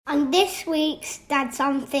On this week's Dad's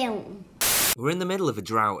on Film. We're in the middle of a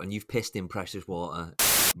drought and you've pissed in precious water.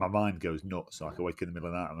 My mind goes nuts, so I can wake in the middle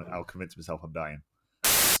of that and I'll convince myself I'm dying.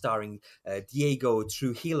 Starring Diego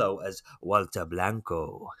Trujillo as Walter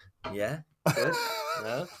Blanco. Yeah? Good?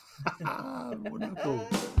 No? Wonderful.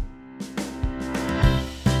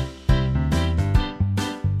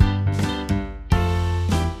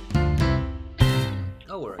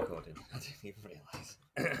 Oh, we're recording. I didn't even realise.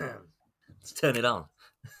 Let's turn it on.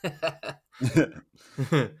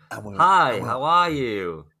 Hi, how are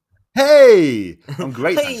you? Hey! I'm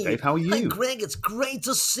great, thanks, Dave. How are you? Hi, Greg. It's great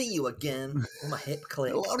to see you again. Oh, my hip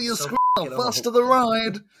click. What are you So screaming? Fast to the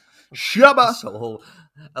ride. Shabba! So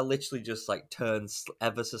I literally just turned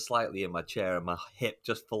ever so slightly in my chair and my hip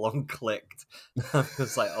just full on clicked. I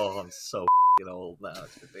was like, oh, I'm so old now.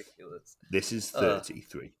 It's ridiculous. This is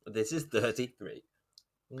 33. This is 33.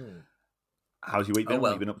 How's your week been?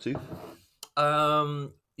 Well. What have you been up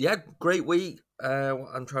to? Yeah, great week.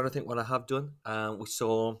 I'm trying to think what I have done. We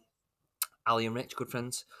saw Ali and Rich, good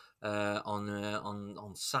friends,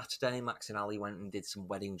 on Saturday. Max and Ali went and did some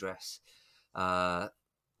wedding dress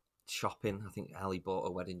shopping. I think Ali bought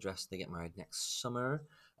a wedding dress. They get married next summer.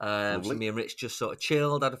 So me and Rich just sort of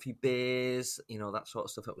chilled, had a few beers, that sort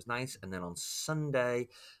of stuff. It was nice. And then on Sunday,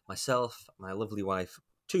 myself, my lovely wife,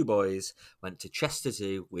 two boys went to Chester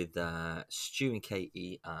Zoo with Stu and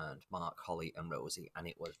Katie and Mark, Holly and Rosie, and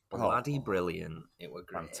it was bloody brilliant. It was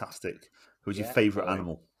great. Fantastic. Who's your favourite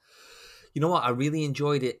animal? You know what? I really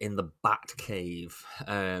enjoyed it in the Bat Cave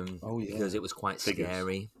because it was quite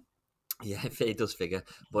scary. Yeah, it does figure.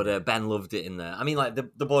 But Ben loved it in there. I mean,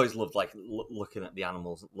 the boys loved looking at the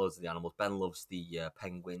animals, loads of the animals. Ben loves the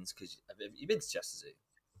penguins because you've been to Chester Zoo.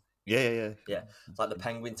 Yeah. It's like the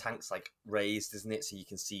penguin tank's raised, isn't it? So you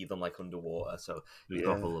can see them underwater. So his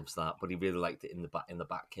brother loves that, but he really liked it in the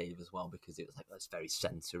bat cave as well because it was it's very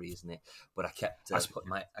sensory, isn't it? But I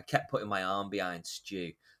kept putting my arm behind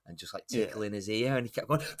Stu and just tickling his ear, and he kept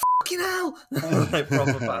going, "Fucking hell!"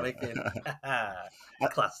 Proper panicking.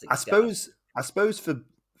 Classic. I suppose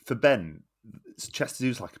for Ben, Chester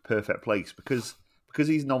Zoo's a perfect place because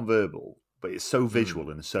he's non-verbal. But it's so visual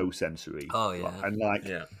and so sensory. Oh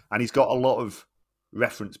yeah, and he's got a lot of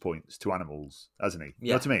reference points to animals, hasn't he? Yeah.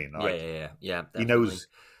 You know what I mean? Yeah. He knows.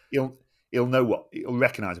 He'll know he'll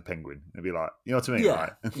recognise a penguin and be like, you know what I mean?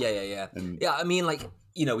 Yeah. And, I mean,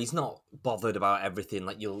 he's not bothered about everything.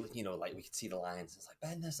 We could see the lions. It's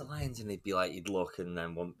Ben, there's the lions, and he'd look and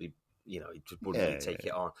then won't be, he just wouldn't really take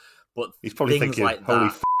it on. But he's probably thinking, "Holy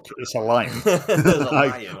it's a lion!" There's a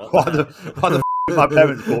lion. Why the my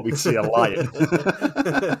parents brought me to see a lion.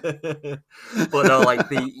 But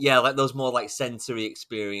no, those more sensory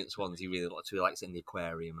experience ones he really likes. So he likes it in the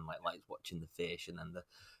aquarium and likes watching the fish, and then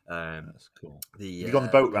that's cool. Have you gone the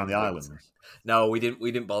boat around the island? No, we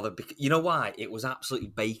didn't bother. You know why? It was absolutely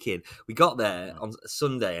baking. We got there on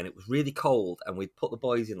Sunday and it was really cold, and we'd put the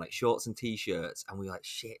boys in shorts and t-shirts, and we were like,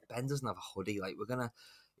 shit, Ben doesn't have a hoodie.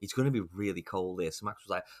 It's gonna be really cold here. So Max was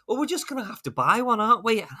like, well, we're just gonna have to buy one, aren't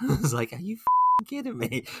we? And I was like, are you kidding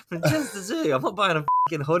me? From Chester Zoo, I'm not buying a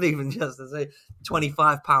fucking hoodie from Chester Zoo.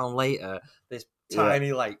 £25 later, this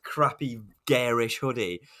tiny crappy garish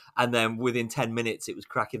hoodie, and then within 10 minutes it was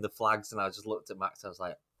cracking the flags, and I just looked at Max. I was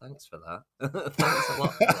like, thanks for that. Thanks a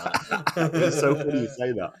lot for that. It's so funny you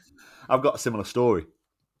say that. I've got a similar story.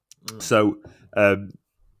 So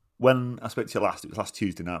when I spoke to you it was last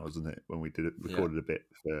Tuesday night, wasn't it? When we recorded a bit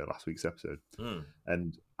for last week's episode,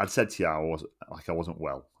 and I'd said to you I wasn't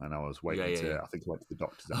well, and I was waiting I think I went to the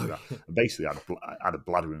doctors after that. And basically, I had a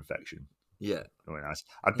bladder infection. Yeah, very nice.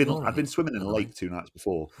 I'd been swimming in a lake 2 nights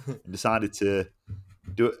before, and decided to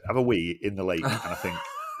have a wee in the lake, and I think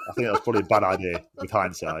that was probably a bad idea with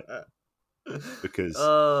hindsight. Because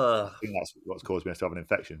I think that's what's caused me to have an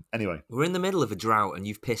infection. Anyway, we're in the middle of a drought and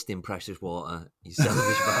you've pissed in precious water. You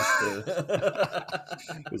selfish bastard.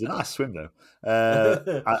 It was a nice swim though,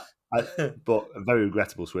 but a very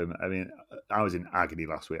regrettable swim. I mean, I was in agony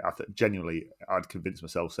last week. Genuinely, I'd convinced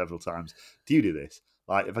myself several times. Do you do this?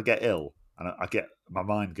 If I get ill and my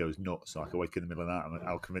mind goes nuts, so I can wake in the middle of that and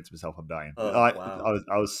I'll convince myself I'm dying. Wow.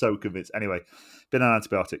 I was so convinced. Anyway, been on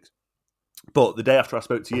antibiotics. But the day after I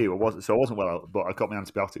spoke to you, I wasn't well, but I got my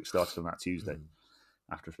antibiotics started on that Tuesday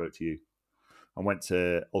after I spoke to you. I went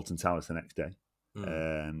to Alton Towers the next day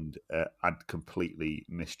and I'd completely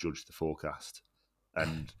misjudged the forecast.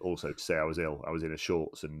 And also to say I was ill, I was in a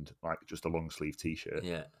shorts and just a long sleeve t-shirt.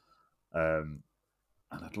 Yeah. And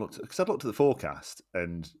I'd looked at the forecast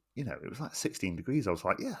and, it was 16 degrees. I was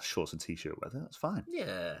like, yeah, shorts and t-shirt weather, that's fine.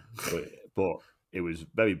 Yeah. But it was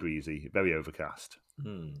very breezy, very overcast.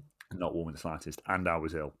 Not warm in the slightest, and I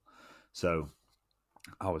was ill. So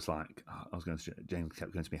I was like, James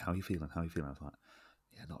kept going to me, how are you feeling? How are you feeling? I was like,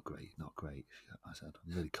 yeah, not great, not great. I said,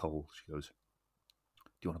 I'm really cold. She goes, do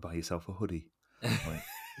you want to buy yourself a hoodie? I went,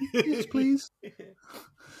 yes, please.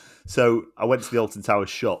 So I went to the Alton Towers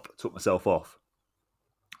shop, took myself off,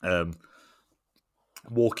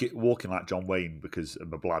 walking like John Wayne because of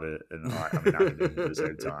my bladder and like, I'm in agony at the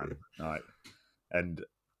same time. Like, and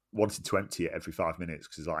wanted to empty it every 5 minutes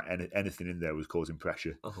because like anything in there was causing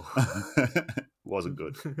pressure. Wasn't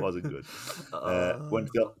good. But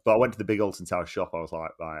I went to the big Alton Towers shop. I was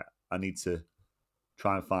like, right, I need to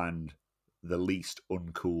try and find the least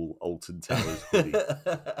uncool Alton Towers hoodie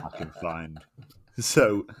I can find.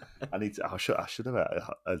 So I should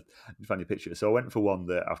have found a picture. So I went for one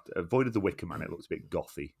that I avoided the Wicker Man. It looks a bit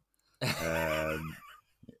gothy.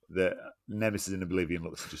 The Nemesis in Oblivion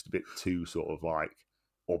looks just a bit too sort of like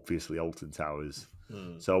obviously Alton Towers.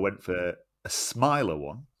 So I went for a Smiler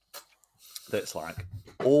one that's like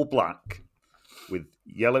all black with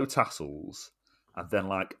yellow tassels and then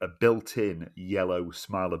like a built-in yellow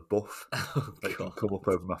Smiler buff that can come up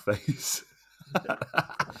over my face.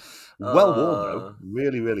 Well warm though,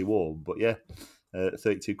 really, really warm. But yeah,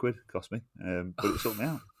 32 quid cost me, but it sorted me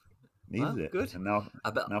out. Needed it, good. And now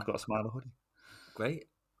I've got a Smiler hoodie. Great.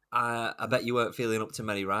 I bet you weren't feeling up to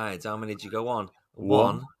many rides. How many did you go on?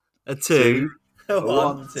 One, a two,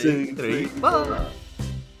 one, two, three, 4.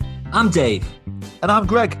 I'm Dave. And I'm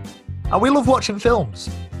Greg. And we love watching films.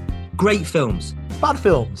 Great films. Bad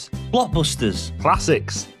films. Blockbusters.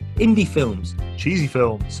 Classics. Indie films. Cheesy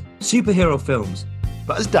films. Superhero films.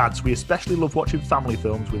 But as dads, we especially love watching family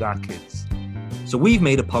films with our kids. So we've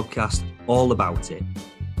made a podcast all about it.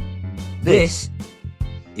 This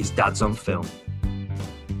is Dads on Film.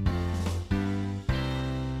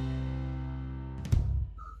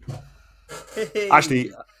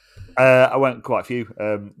 Actually, I went quite a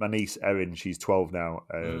few. My niece Erin, she's 12 now,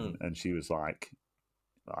 and she was like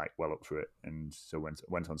well up for it, and so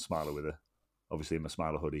went on Smiler with her. Obviously, in my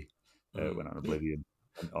Smiler hoodie, went on Oblivion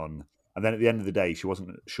and then at the end of the day, she wasn't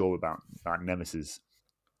sure about Nemesis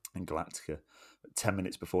and Galactica. 10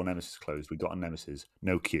 minutes before Nemesis closed, we got on Nemesis,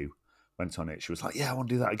 no queue. Went on it. She was like, "Yeah, I want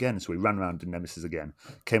to do that again." So we ran around did Nemesis again.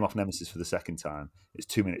 Came off Nemesis for the second time. It's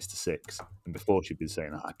 2 minutes to 6, and before she'd been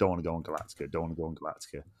saying, "I don't want to go on Galactica. Don't want to go on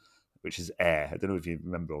Galactica," which is Air. I don't know if you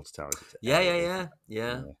remember Alton Towers. Yeah.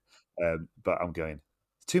 But I'm going.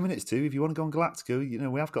 2 minutes too. If you want to go on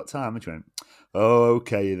Galactica, we have got time. And she went, "Oh,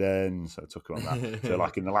 okay then." So I took her on that. So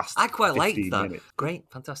like in the last, I quite liked that. Minutes. Great,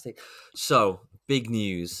 fantastic. So big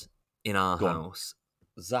news in our house.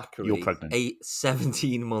 Zachary, you're pregnant.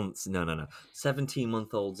 17 months. No.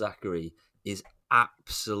 17-month-old Zachary is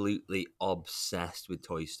absolutely obsessed with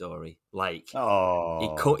Toy Story. Like,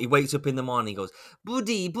 he wakes up in the morning, he goes,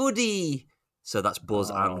 "Buddy." So that's Buzz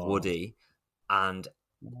and Woody, and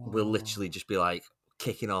we'll literally just be like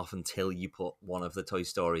kicking off until you put one of the Toy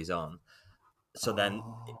Stories on. So then,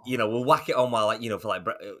 we'll whack it on while while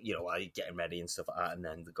you're getting ready and stuff like that, and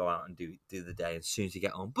then go out and do the day. As soon as you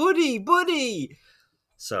get on, buddy.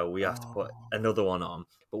 So we have to put another one on.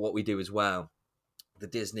 But what we do as well, the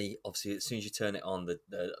Disney, obviously, as soon as you turn it on,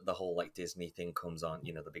 the whole like Disney thing comes on.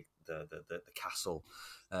 The big the castle.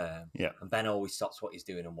 And Ben always stops what he's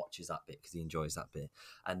doing and watches that bit because he enjoys that bit.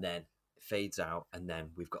 And then it fades out, and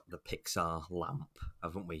then we've got the Pixar lamp,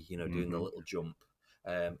 haven't we? Doing the little jump.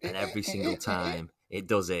 And every single time it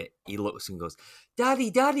does it, he looks and goes,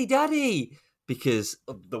 "Daddy, Daddy, Daddy," because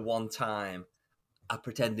of the one time I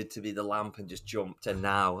pretended to be the lamp and just jumped, and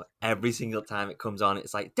now every single time it comes on,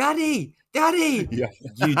 it's like, "Daddy, Daddy,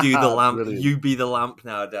 you do the lamp, Brilliant. You be the lamp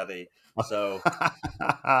now, Daddy." So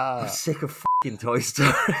I'm sick of fucking Toy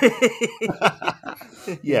Story.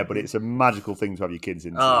 Yeah, but it's a magical thing to have your kids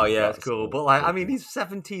into. Oh yeah, it's cool. But he's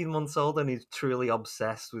 17 months old and he's truly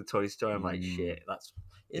obsessed with Toy Story. I'm like, shit,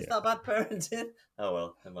 is that bad parenting? Oh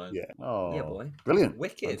well, never mind. Yeah. Oh, yeah, boy. Brilliant.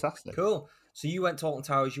 Wicked. Fantastic. Cool. So you went to Alton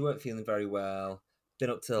Towers, you weren't feeling very well. Been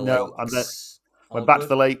up to the lakes. Went back to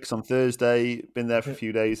the lakes on Thursday. Been there for a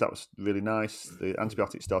few days. That was really nice. The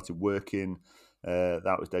antibiotics started working.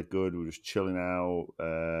 That was dead good. We were just chilling out,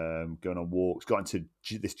 going on walks. Got into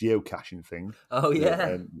this geocaching thing. Oh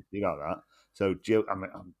yeah, you got that. So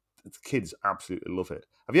the kids absolutely love it.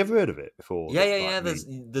 Have you ever heard of it before? Yeah.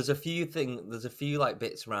 There's a few like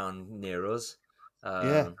bits around near us.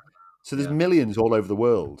 So there's millions all over the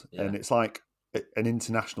world, and it's like an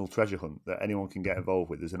international treasure hunt that anyone can get involved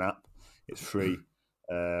with. There's an app. It's free,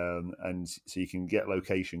 and so you can get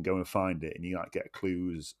location, go and find it, and you like get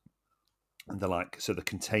clues. And they're like, so the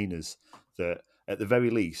containers that, at the very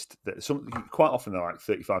least, quite often they're like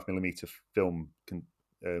 35mm film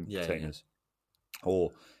containers,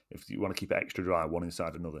 or if you want to keep it extra dry, one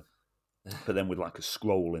inside another. But then with like a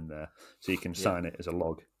scroll in there, so you can sign it as a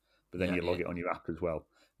log. But then you log it on your app as well.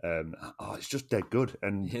 It's just dead good.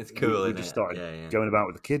 And it's cool. We just started going about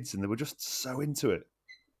with the kids, and they were just so into it.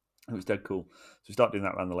 It was dead cool. So we started doing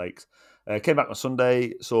that around the lakes. Came back on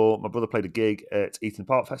Sunday, saw my brother played a gig at Eaton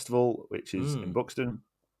Park Festival, which is in Buxton.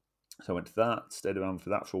 So I went to that, stayed around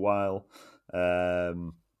for that for a while.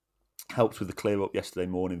 Helped with the clear up yesterday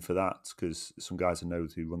morning for that, because some guys I know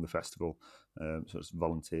who run the festival, so it's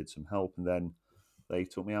volunteered some help. And then they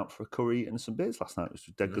took me out for a curry and some beers last night. It was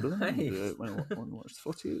dead good. Nice. Went and watched the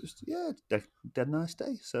footy. It was dead nice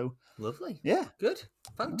day. So lovely. Yeah, good,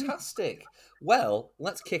 fantastic. Well,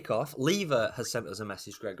 let's kick off. Lever has sent us a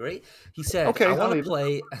message, Gregory. He said, Okay, "I want to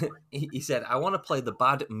play." He said, "I want to play the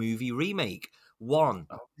bad movie remake. One,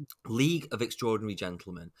 League of Extraordinary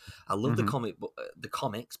Gentlemen. I love the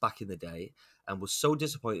comics back in the day, and was so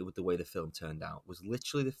disappointed with the way the film turned out. Was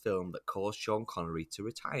literally the film that caused Sean Connery to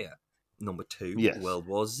retire. Number two, World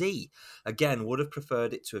War Z. Again, would have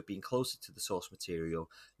preferred it to have been closer to the source material.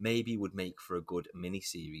 Maybe would make for a good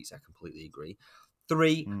mini-series. I completely agree.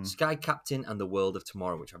 Three, Sky Captain and the World of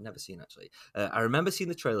Tomorrow, which I've never seen, actually. I remember seeing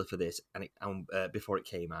the trailer for this and before it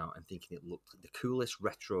came out and thinking it looked like the coolest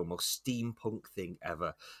retro, most steampunk thing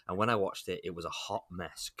ever. And when I watched it, it was a hot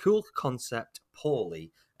mess. Cool concept,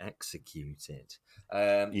 poorly executed.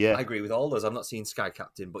 I agree with all those. I've not seen Sky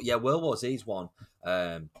Captain, but yeah, World War Z is one.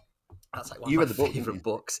 That's like one of my favourite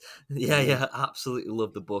books. Yeah, absolutely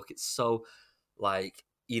love the book. It's so, like,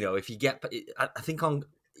 if you get... I think on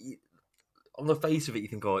the face of it, you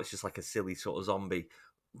think, oh, it's just like a silly sort of zombie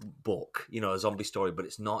book, a zombie story, but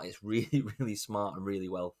it's not. It's really, really smart and really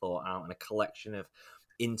well thought out, and a collection of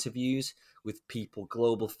interviews with people,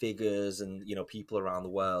 global figures, and, people around the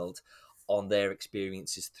world on their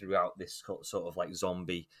experiences throughout this sort of like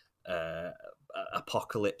zombie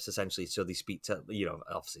apocalypse, essentially. So they speak to,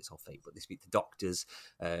 obviously it's all fake, but they speak to doctors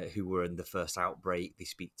who were in the first outbreak. They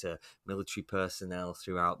speak to military personnel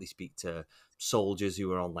throughout. They speak to soldiers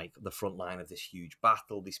who are on like the front line of this huge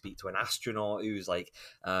battle. They speak to an astronaut who's like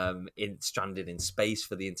stranded in space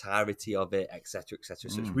for the entirety of it, etc.,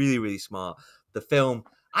 etc. So it's really, really smart. The film,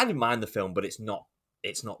 I didn't mind the film, but it's not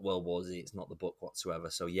World War Z. It's not the book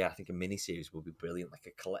whatsoever. So yeah, I think a miniseries would be brilliant.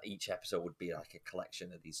 Like each episode would be like a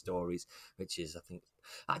collection of these stories, which is, I think,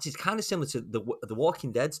 actually it's kind of similar to the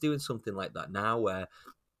Walking Dead's doing something like that now, where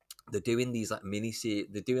they're doing these like miniseries.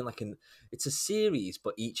 They're doing like it's a series,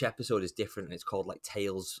 but each episode is different, and it's called like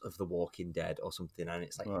Tales of the Walking Dead or something, and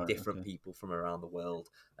it's like different people from around the world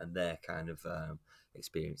and their kind of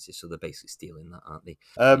experiences. So they're basically stealing that, aren't they?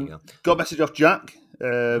 Got a message off Jack.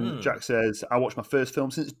 Jack says, I watched my first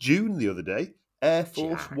film since June the other day, Air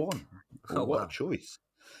Force One. What a choice.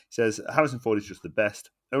 He says, Harrison Ford is just the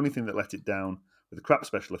best. Only thing that let it down with the crap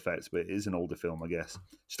special effects, but it is an older film, I guess.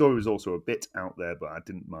 Story was also a bit out there, but I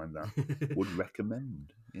didn't mind that. Would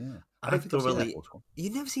recommend. Yeah. I don't think I've seen Air Force One.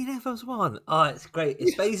 You've never seen Air Force One? Oh, it's great.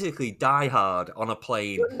 It's basically Die Hard on a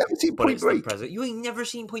plane. You've never seen Point Break? You ain't never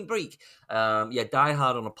seen Point Break. Die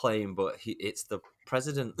Hard on a plane, but it's the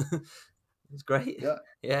president. It's great.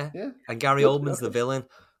 Yeah. And Gary Oldman's the villain.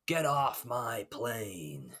 Get off my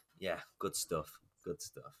plane. Yeah, good stuff.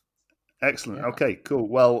 Excellent. Yeah. Okay, cool.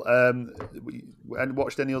 Well, and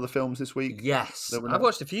watched any other films this week? Yes, I've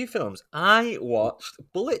watched a few films. I watched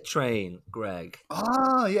Bullet Train, Greg.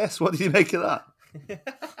 Ah, yes. What did you make of that?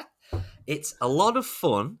 It's a lot of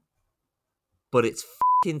fun, but it's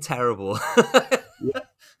fucking terrible.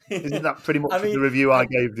 Isn't that pretty much the review I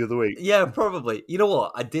gave the other week? Yeah, probably. You know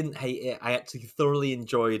what? I didn't hate it. I actually thoroughly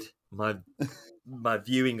enjoyed my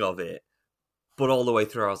viewing of it. But all the way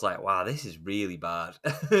through, I was like, wow, this is really bad.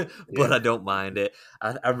 But I don't mind it.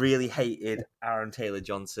 I really hated Aaron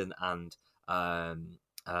Taylor-Johnson and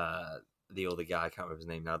the other guy, I can't remember his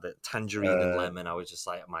name now, the Tangerine and Lemon. I was just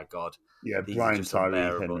like, oh my God. Yeah, Brian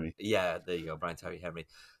Tyree Henry. Yeah, there you go, Brian Tyree Henry.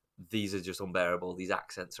 These are just unbearable. These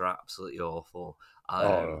accents are absolutely awful.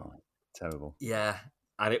 Terrible. Yeah,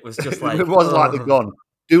 and it was just like... it wasn't like they've gone,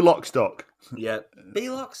 do Lock, Stock. Yeah, be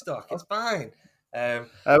Lock, Stock, it's fine. I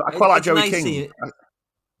quite like Joey nice King.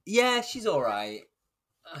 Yeah, she's all right.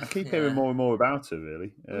 I keep hearing more and more about her,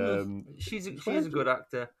 really. She's a good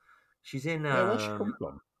actor. She's in... where's she come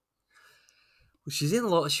from? She's in a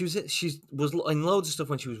lot. She was in loads of stuff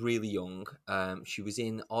when she was really young. She was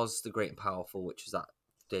in Oz the Great and Powerful, which is that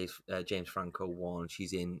James Franco one.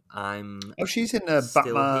 She's in she's in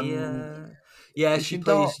Still Batman. Here. Yeah, she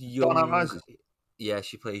plays young. Yeah,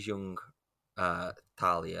 she plays young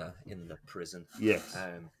Talia in the prison. Yes.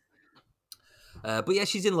 But yeah,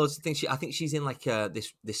 she's in loads of things. I think she's in like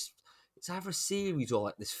this it's either a series or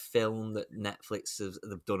like this film that Netflix have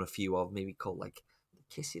done a few of, maybe called like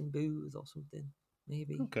Kissing Booth or something.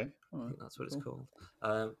 Maybe. Okay, all I right. think that's what it's Cool.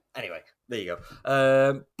 called. Anyway, there you go.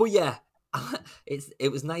 But yeah,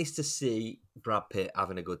 it was nice to see Brad Pitt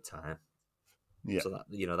having a good time. Yeah, So that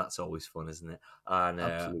that's always fun, isn't it? And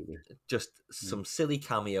absolutely. just some silly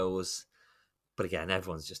cameos. But again,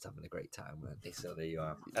 everyone's just having a great time, weren't they? So there you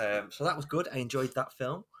are. So that was good. I enjoyed that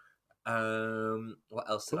film. What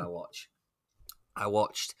else did I watch? I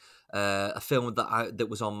watched a film that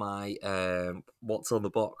was on my What's on the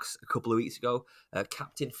Box a couple of weeks ago,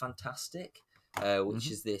 Captain Fantastic, which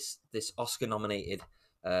is this Oscar-nominated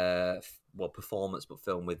performance, but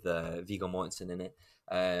film with Viggo Mortensen in it.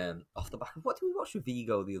 Off the back of what did we watch with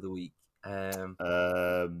Viggo the other week? 13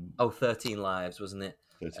 Lives, wasn't it?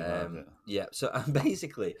 13 Lives, yeah. So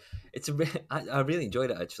basically, I really enjoyed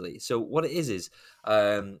it actually. So what it is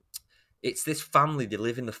it's this family. They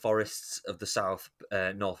live in the forests of the South,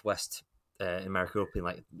 Northwest America, up in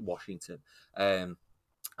like Washington. And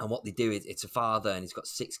what they do is, it's a father and he's got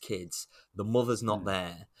 6 kids. The mother's not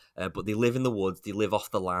there, but they live in the woods. They live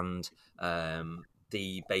off the land. And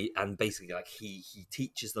basically, like he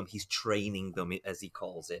teaches them. He's training them, as he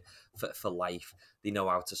calls it, for life. They know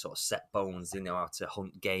how to sort of set bones. They know how to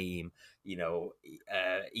hunt game.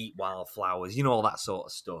 Eat wildflowers. All that sort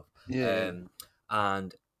of stuff. Yeah.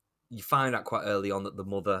 And you find out quite early on that the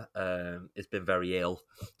mother has been very ill,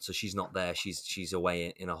 so she's not there. She's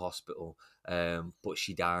away in a hospital, but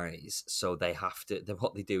she dies. So they have to.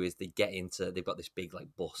 What they do is they've got this big like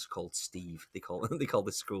bus called Steve. They call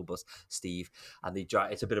the school bus Steve, and they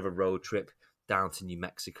drive. It's a bit of a road trip down to New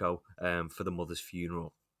Mexico for the mother's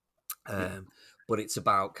funeral. But it's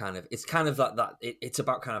about it's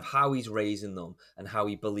about kind of how he's raising them and how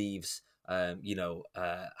he believes. How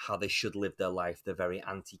they should live their life. They're very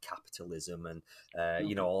anti-capitalism and,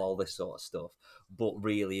 all this sort of stuff. But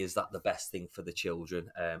really, is that the best thing for the children?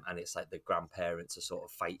 And it's like the grandparents are sort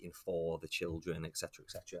of fighting for the children, etc.,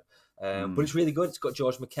 etc. But it's really good. It's got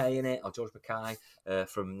George Mackay in it, or George Mackay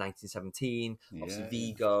from 1917. Obviously,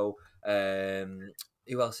 Viggo.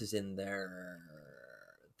 Who else is in there?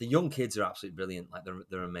 The young kids are absolutely brilliant. Like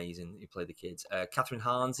they're amazing. You play the kids. Catherine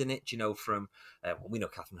Hahn's in it. Do you know from? We know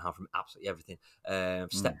Catherine Hahn from absolutely everything.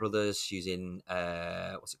 Step Brothers. She's in.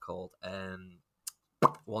 What's it called?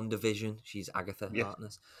 WandaVision. She's Agatha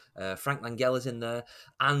Harkness. Frank Langella's in there.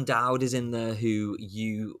 Anne Dowd is in there. Who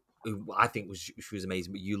I think she was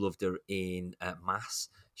amazing. But you loved her in Mass.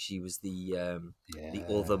 She was the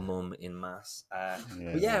other mum in Mass. But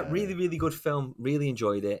really, really good film. Really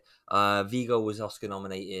enjoyed it. Viggo was Oscar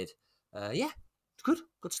nominated. It's good.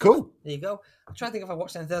 Good stuff. Cool. There you go. I'm trying to think if I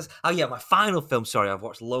watched anything else. Oh yeah, my final film. Sorry, I've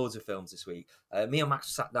watched loads of films this week. Me and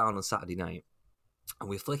Max sat down on Saturday night, and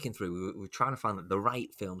we were flicking through. We were trying to find the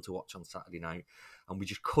right film to watch on Saturday night, and we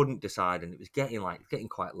just couldn't decide. And it was getting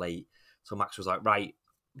quite late. So Max was like, "Right,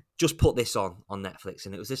 just put this on Netflix,"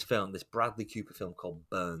 and it was this Bradley Cooper film called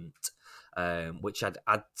Burnt, which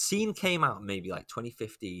I'd seen came out maybe like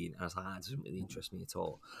 2015, and I was like, it doesn't really interest me at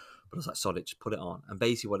all. But I was like, sod it, just put it on. And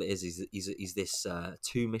basically, what it is he's this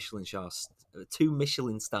 2 Michelin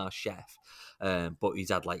star chef, but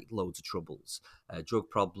he's had like loads of troubles, drug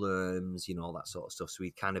problems, all that sort of stuff. So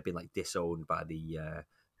he'd kind of been like disowned by the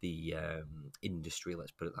industry,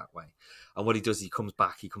 let's put it that way. And what he does, he comes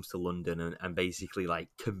to London and basically like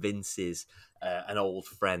convinces an old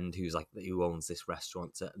friend who owns this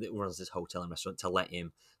restaurant, that runs this hotel and restaurant, to let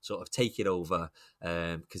him sort of take it over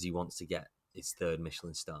because he wants to get his 3rd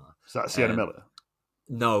Michelin star. Is that Sienna Miller?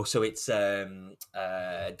 No, so it's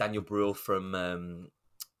Daniel Bruhl from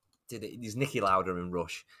there's Niki Lauda in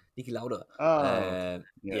Rush. Niki Lauda.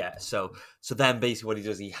 So then basically what he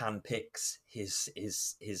does, he handpicks his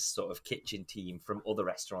sort of kitchen team from other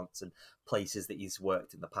restaurants and places that he's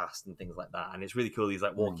worked in the past and things like that. And it's really cool. He's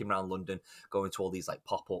like walking around London, going to all these like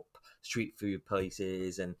pop-up street food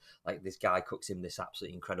places, and like this guy cooks him this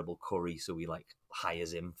absolutely incredible curry, so he like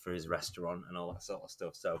hires him for his restaurant and all that sort of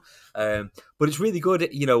stuff. So but it's really good,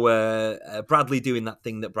 Bradley doing that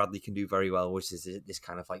thing that Bradley can do very well, which is this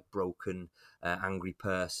kind of like broken angry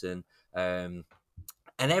person, and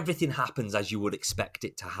everything happens as you would expect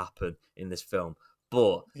it to happen in this film,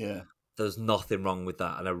 but there's nothing wrong with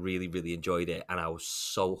that, and I really, really enjoyed it, and I was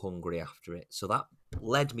so hungry after it. So that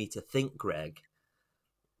led me to think, Greg,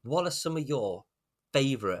 what are some of your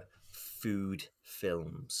favourite food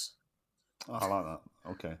films? Oh, I like that.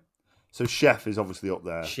 Okay. So Chef is obviously up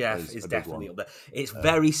there. Chef is definitely up there. It's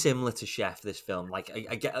very similar to Chef, this film. Like,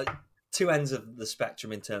 I get two ends of the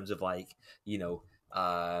spectrum in terms of like, the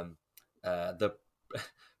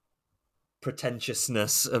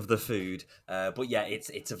pretentiousness of the food. But yeah,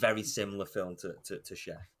 it's a very similar film to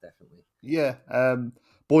Chef, definitely. Yeah.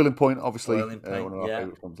 Boiling Point, obviously, Boiling Point, one of our yeah.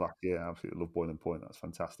 favourite films last year. I absolutely love Boiling Point. That's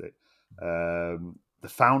fantastic. The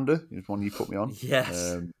Founder is one you put me on.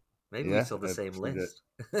 Yes. Maybe we saw the same see list.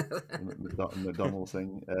 the McDonald's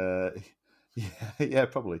thing. Yeah,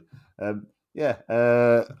 probably. What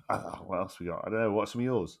else we got? I don't know. What's some of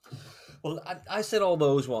yours? Well, I said all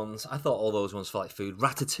those ones. I thought all those ones for like food.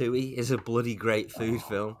 Ratatouille is a bloody great food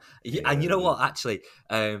film. And you know what? Actually,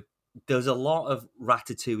 there's a lot of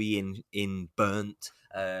Ratatouille in Burnt.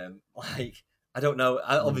 Like, I don't know.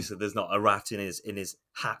 Obviously, there's not a rat in his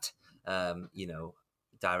hat.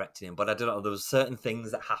 Directing him, but I don't know. There was certain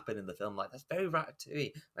things that happen in the film, like that's very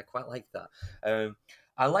Ratatouille. I quite like that.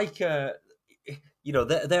 I like, they're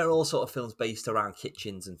all sort of films based around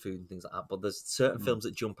kitchens and food and things like that. But there's certain films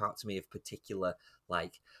that jump out to me of particular,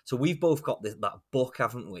 like. So we've both got that book,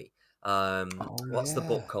 haven't we? What's the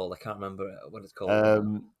book called? I can't remember what it's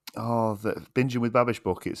called. The Binging with Babish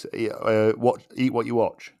book. It's Eat What You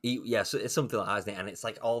Watch. So it's something like that, isn't it? And it's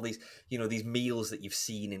like all these, these meals that you've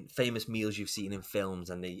seen in famous meals you've seen in films,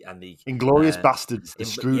 and the Inglourious Bastards, the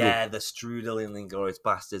strudel. Yeah, the strudel in the Inglourious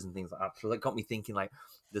Bastards and things like that. So that got me thinking, like,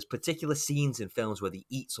 there's particular scenes in films where they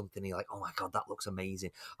eat something and you're like, oh my god, that looks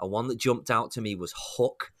amazing. And one that jumped out to me was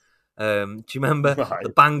Hook. Do you remember the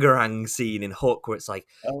Bangarang scene in Hook where it's like,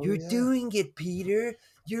 you're doing it, Peter?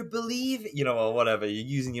 You believe it, or whatever. You're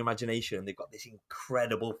using your imagination, and they've got this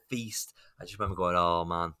incredible feast. I just remember going, "Oh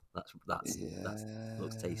man, that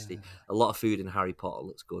looks tasty." A lot of food in Harry Potter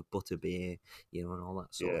looks good, butterbeer, and all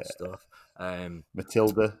that sort of stuff.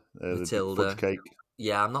 Matilda, the fudge cake.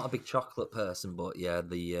 Yeah, I'm not a big chocolate person, but yeah,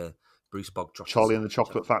 the Bruce Bogtrotter. Charlie and the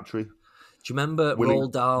Chocolate Factory. Do you remember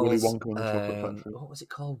Roald Dahl's? Willy Wonka and the Chocolate Factory. What was it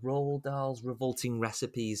called? Roald Dahl's Revolting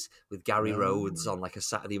Recipes with Gary Rhodes on like a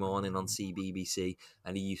Saturday morning on CBBC,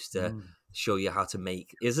 and he used to show you how to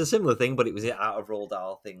make. It was a similar thing, but it was out of Roald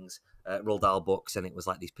Dahl things, Roald Dahl books, and it was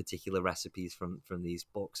like these particular recipes from these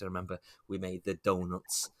books. I remember we made the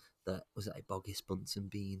donuts that was it like Boggis Bunsen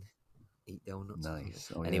bean. Eat donuts.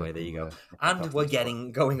 Nice. Anyway, there you go. And we're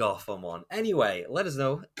going off on one. Anyway, let us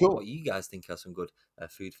know what you guys think are some good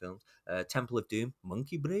food films. Temple of Doom,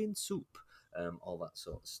 Monkey Brain Soup, all that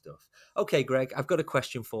sort of stuff. Okay, Greg, I've got a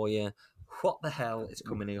question for you. What the hell is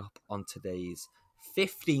coming up on today's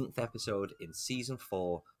 15th episode in season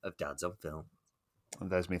 4 of Dad's on Film?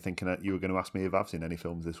 And there's me thinking that you were going to ask me if I've seen any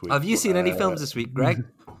films this week. Have you seen any films this week, Greg?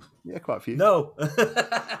 Yeah, quite a few. No.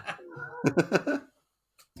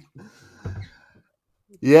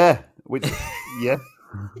 Yeah.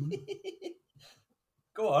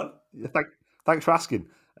 Go on. Thanks for asking.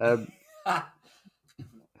 Do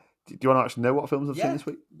you want to actually know what films I've seen this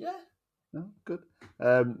week? Yeah. No? Good.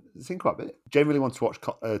 I've seen quite a bit. Jane really wants to watch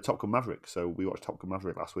Top Gun Maverick, so we watched Top Gun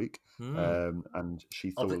Maverick last week, and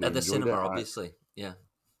she thoroughly enjoyed it. At the cinema, obviously. Yeah.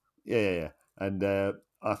 Yeah. And I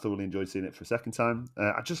thoroughly enjoyed seeing it for a second time.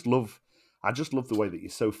 I just love the way that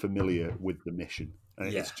you're so familiar with the mission.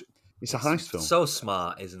 It's a heist film. So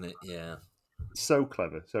smart, isn't it? Yeah. So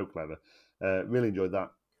clever. Really enjoyed that.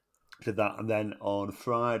 Did that, and then on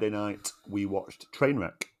Friday night we watched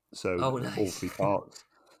Trainwreck. So nice. All 3 parts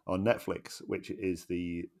on Netflix, which is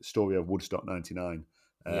the story of Woodstock '99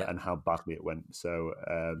 and how badly it went. So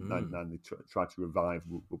 '99 they tried to revive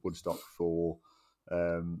Woodstock for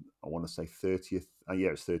I want to say 30th. It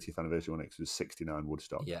was 30th anniversary when it was 69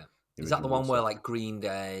 Woodstock. Yeah. Is that the one where like Green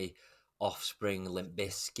Day, Offspring, Limp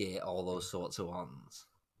Bizkit, all those sorts of ones?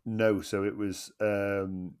 No, so it was like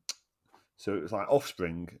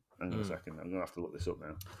Offspring. Hang on a second, I'm gonna have to look this up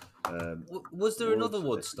now. Was there another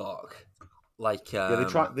Woodstock? Like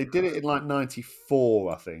they did it in like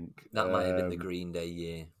 '94, I think. That might have been the Green Day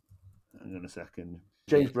year. Hang on a second.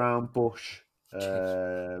 James Brown, Bush,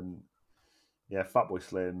 Fatboy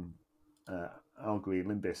Slim, Al Green,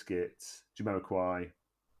 Limp Bizkit, Jamiroquai.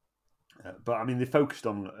 But I mean, they focused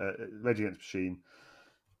on Rage Against the Machine,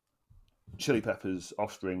 Chili Peppers,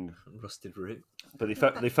 Offspring, Rusted Root. But they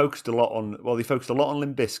focused a lot on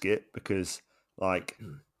Limp Bizkit because like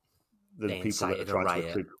the people that are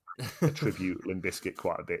trying to attribute Limp Bizkit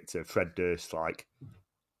quite a bit to Fred Durst, like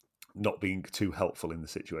not being too helpful in the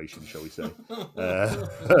situation, shall we say?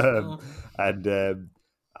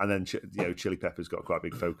 And then Chili Peppers got quite a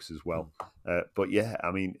big focus as well. But yeah,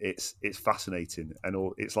 I mean it's fascinating and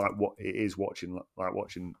all. It's like what it is watching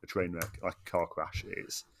a train wreck, like a car crash.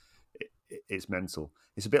 It's mental.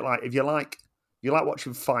 It's a bit like if you like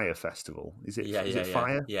watching Fyre Festival. Is it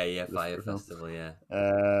Fyre? Yeah, Fyre Festival. Yeah.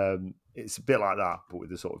 It's a bit like that, but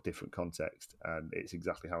with a sort of different context, and it's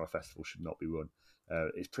exactly how a festival should not be run.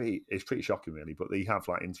 It's pretty shocking, really. But they have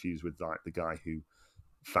like interviews with like the guy who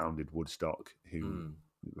founded Woodstock, and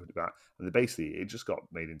it just got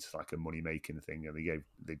made into like a money making thing, and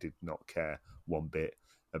they did not care one bit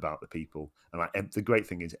about the people. And like the great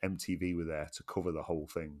thing is MTV were there to cover the whole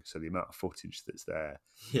thing, so the amount of footage that's there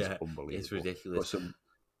is unbelievable. It's ridiculous.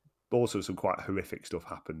 But also some quite horrific stuff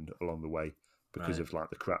happened along the way because of like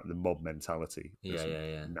the mob mentality. There's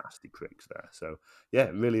some nasty pricks there. So yeah,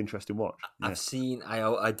 really interesting watch. I've seen.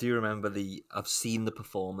 I do remember I've seen the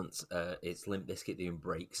performance. It's Limp Bizkit doing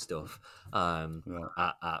break stuff at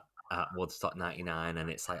Woodstock '99, and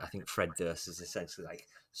it's like I think Fred Durst is essentially like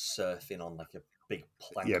surfing on like a big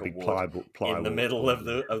plank of wood plywood in the middle of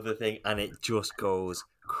the thing, and it just goes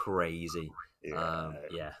crazy.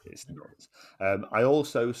 It's nuts. I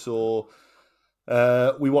also saw.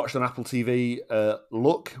 We watched on Apple TV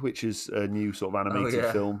Look, which is a new sort of animated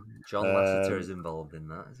film. John Lasseter is involved in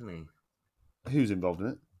that, isn't he? Who's involved in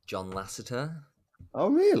it? John Lasseter. Oh,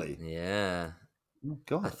 really? Yeah. Oh,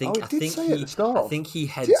 God. I think at the start. I think he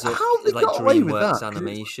heads up like DreamWorks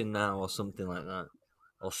Animation now, or something like that,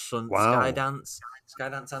 or Skydance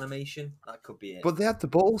Animation. That could be it. But they had the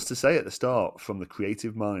balls to say at the start, from the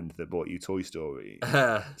creative mind that brought you Toy Story.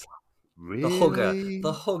 Really?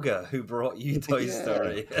 The hugger who brought you Toy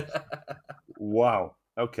Story. Wow.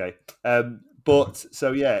 Okay. But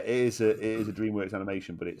so yeah, it is a DreamWorks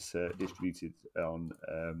animation, but it's distributed on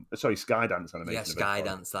Skydance Animation. Yeah,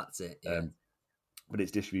 Skydance. That's it. Yeah. But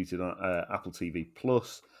it's distributed on Apple TV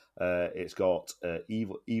Plus. It's got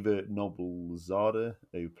Eva Noblezada,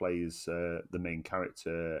 who plays the main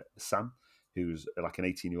character Sam, who's like an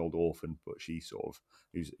 18-year-old orphan, but she's sort of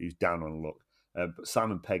who's down on luck. But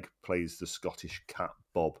Simon Pegg plays the Scottish cat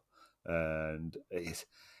Bob, and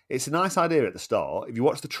it's a nice idea at the start. If you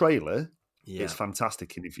watch the trailer, it's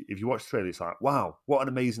fantastic, and if you watch the trailer, it's like, wow, what an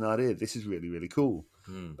amazing idea! This is really, really cool.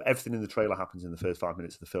 But everything in the trailer happens in the first 5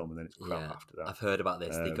 minutes of the film, and then it's crap after that. I've heard about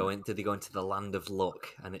this. They go into the land of luck,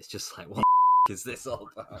 and it's just like, what is this all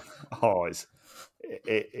about? Oh,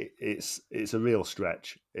 it's a real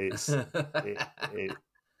stretch. It's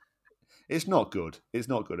It's not good. It's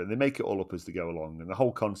not good. And they make it all up as they go along. And the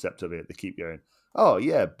whole concept of it, they keep going, oh,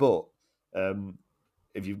 yeah, but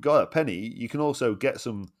if you've got a penny, you can also get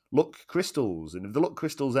some luck crystals. And if the luck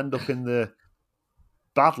crystals end up in the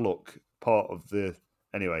bad luck part of the...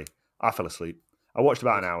 Anyway, I fell asleep. I watched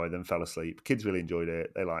about an hour, then fell asleep. Kids really enjoyed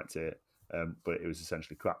it. They liked it. But it was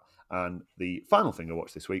essentially crap. And the final thing I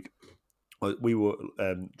watched this week, we were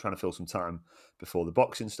trying to fill some time before the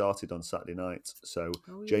boxing started on Saturday night. So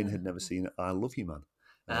Jane had never seen I Love You Man.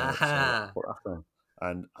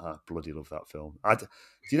 And I bloody love that film. Do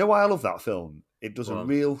you know why I love that film? It does a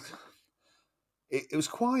real... It was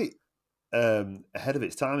quite ahead of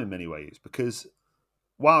its time in many ways, because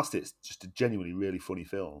whilst it's just a genuinely really funny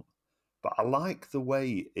film, but I like the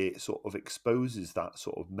way it sort of exposes that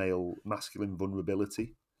sort of male masculine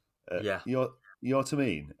vulnerability. You know what I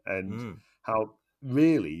mean? And how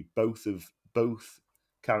really both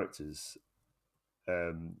characters,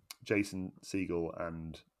 Jason Segel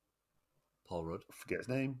and Paul Rudd, I forget his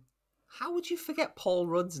name. How would you forget Paul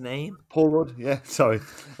Rudd's name? Paul Rudd, yeah, sorry.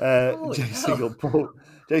 Jason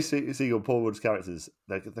Segel, Paul Rudd's characters,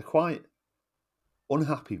 they're quite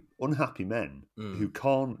unhappy men who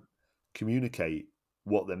can't communicate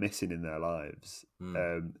what they're missing in their lives.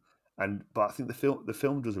 But I think the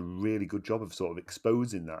film does a really good job of sort of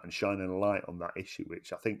exposing that and shining a light on that issue,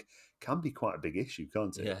 which I think can be quite a big issue,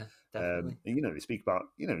 can't it? Yeah, definitely. They speak about,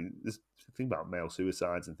 there's a thing about male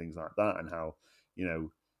suicides and things like that, and how,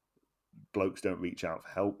 blokes don't reach out for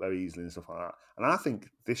help very easily and stuff like that. And I think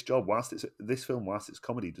this film, whilst it's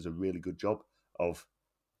comedy, does a really good job of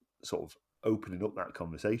sort of opening up that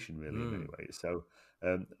conversation, really, in many ways. So,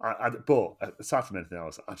 but aside from anything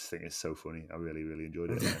else, I just think it's so funny. I really, really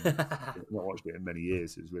enjoyed it. I've not watched it in many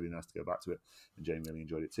years. It was really nice to go back to it, and Jane really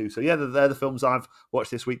enjoyed it too. So yeah, they're the films I've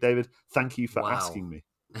watched this week, David. Thank you for asking me.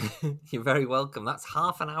 You're very welcome. That's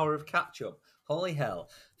half an hour of catch up. Holy hell.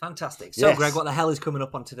 Fantastic. So, yes. Greg, what the hell is coming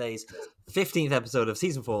up on today's 15th episode of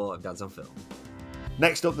Season 4 of Dads on Film?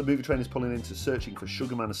 Next up, the movie train is pulling into Searching for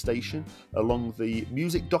Sugar Man Station along the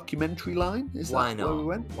music documentary line. Why not? Where we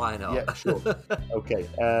went? Why not? Yeah, sure. Okay.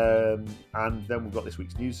 And then we've got this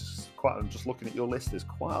week's news. I'm just looking at your list. There's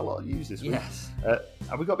quite a lot of news this week. Yes.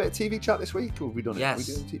 Have we got a bit of TV chat this week, or have we done it? Yes.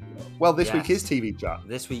 This week is TV chat.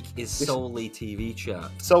 This week is solely TV chat.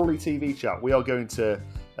 Solely TV chat. We are going to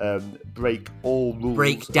break all rules.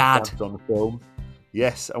 Break Dad on the film.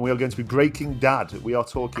 Yes, and we are going to be breaking Dad. We are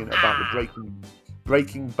talking about the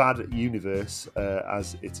Breaking Bad universe,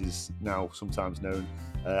 as it is now sometimes known,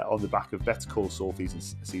 on the back of Better Call Saul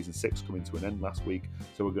season 6 coming to an end last week.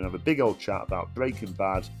 So we're going to have a big old chat about Breaking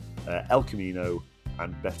Bad, El Camino,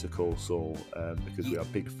 and Better Call Saul, because we are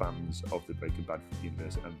big fans of the Breaking Bad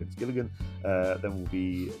universe and Vince Gilligan. Then we'll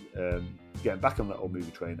be getting back on that old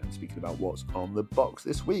movie train and speaking about what's on the box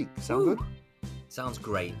this week. Sound good? Sounds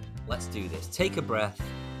great. Let's do this. Take a breath.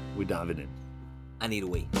 We're diving in. I need a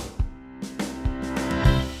wee.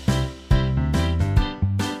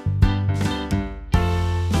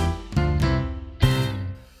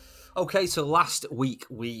 Okay, so last week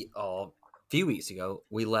a few weeks ago,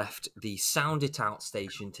 we left the Sound It Out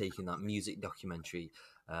station, taking that music documentary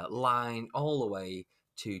line all the way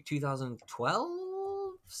to 2012?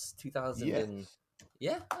 2000 Yes.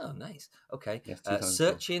 Yeah? Oh, nice. Okay. Yes, 2012.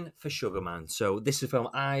 Searching for Sugar Man. So this is a film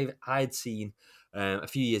I'd seen a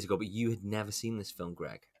few years ago, but you had never seen this film,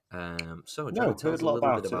 Greg. So do you want to tell us a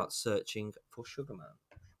little bit about Searching for Sugar Man?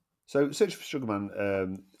 So Searching for Sugar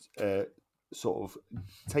Man sort of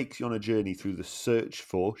takes you on a journey through the search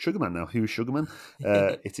for Sugarman. Now, who's Sugarman?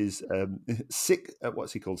 It is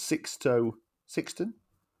what's he called? Sixto? Can't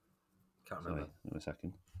remember. Sorry, wait a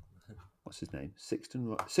second. What's his name?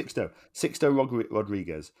 Sixto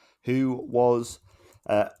Rodriguez, who was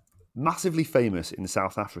massively famous in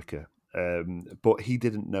South Africa, but he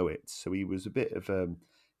didn't know it. So he was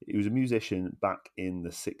he was a musician back in the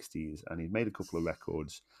 60s, and he'd made a couple of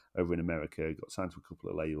records over in America, got signed to a couple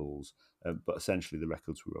of labels, but essentially the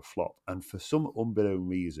records were a flop. And for some unbeknown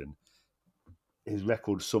reason, his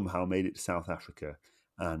records somehow made it to South Africa,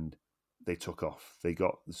 and they took off. They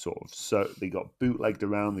got they got bootlegged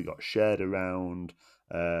around, they got shared around,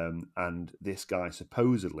 and this guy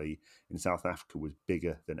supposedly in South Africa was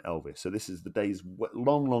bigger than Elvis. So this is the days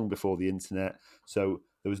long before the internet. So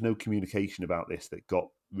there was no communication about this that got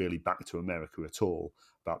really back to America at all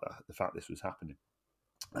about the fact this was happening.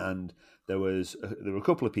 And there were a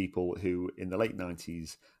couple of people who, in the late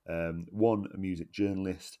 90s, one a music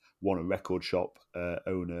journalist, one a record shop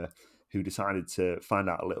owner, who decided to find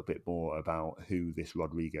out a little bit more about who this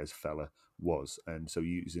Rodriguez fella was. And so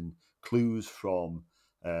using clues from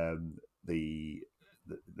the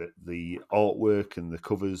artwork and the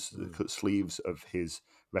covers, the sleeves of his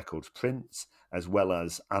record prints, as well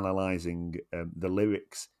as analysing the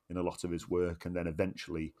lyrics in a lot of his work, and then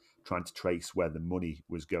eventually trying to trace where the money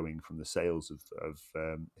was going from the sales of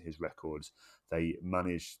his records, they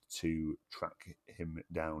managed to track him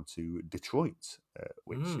down to Detroit,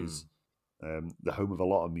 which is the home of a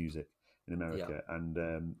lot of music in America. Yeah.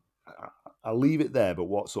 And I'll leave it there, but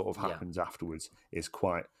what sort of happens afterwards is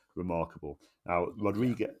quite remarkable. Now,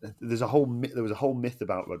 Rodriguez, there was a whole myth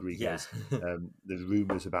about Rodriguez. Yeah. There's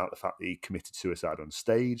rumours about the fact that he committed suicide on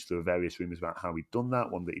stage. There were various rumours about how he'd done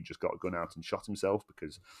that. One that he just got a gun out and shot himself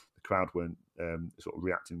because the crowd weren't sort of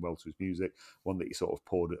reacting well to his music. One that he sort of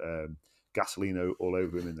poured gasoline all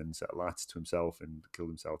over him and then set a lighter to himself and killed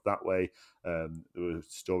himself that way. There were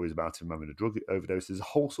stories about him having a drug overdose. There's a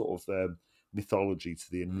whole sort of mythology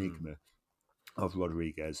to the enigma of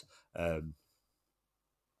Rodriguez.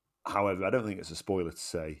 However, I don't think it's a spoiler to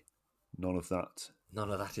say none of that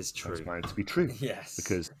is true. Transpired to be true. Yes,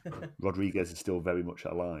 because Rodriguez is still very much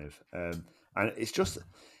alive, and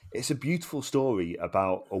it's a beautiful story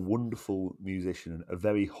about a wonderful musician, a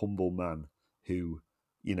very humble man who,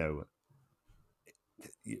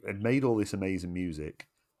 had made all this amazing music,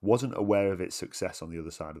 wasn't aware of its success on the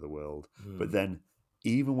other side of the world, but then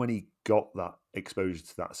even when he got that exposure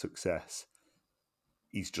to that success,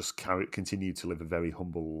 he's just continued to live a very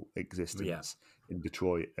humble existence in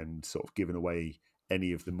Detroit and sort of given away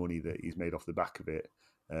any of the money that he's made off the back of it.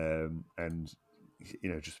 And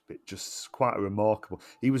just quite a remarkable.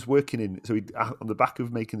 He was working on the back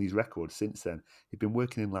of making these records. Since then, he'd been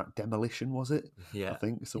working in like Demolition, was it? Yeah, I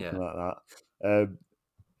think something like that.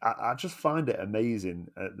 I just find it amazing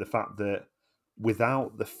the fact that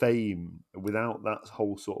without the fame, without that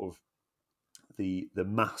whole sort of the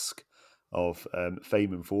mask of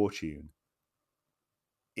fame and fortune,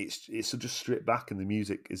 it's just stripped back, and the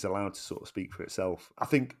music is allowed to sort of speak for itself. I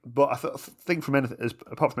think, but I think from anything,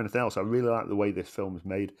 apart from anything else, I really like the way this film is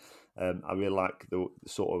made. I really like the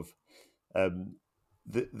sort of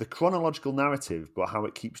the chronological narrative, but how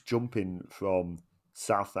it keeps jumping from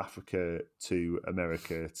South Africa to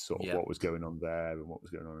America, to sort of what was going on there and what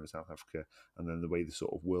was going on in South Africa, and then the way the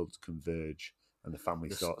sort of worlds converge and the family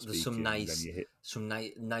starts speaking. There's some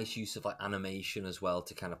nice use of like animation as well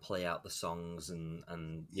to kind of play out the songs and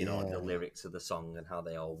the lyrics of the song and how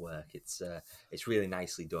they all work. It's really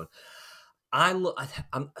nicely done. I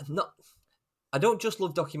don't just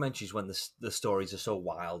love documentaries when the stories are so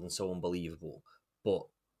wild and so unbelievable, but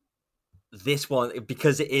this one,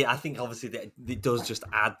 because I think obviously that it does just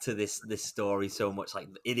add to this story so much. Like,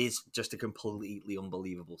 it is just a completely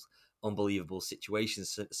unbelievable situation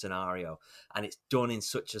scenario, and it's done in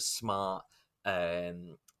such a smart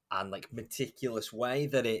and like meticulous way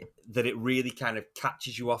that it really kind of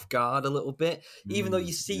catches you off guard a little bit. Even though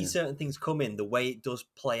you see certain things coming, the way it does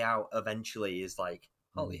play out eventually is like,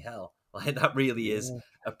 holy hell. Like, that really is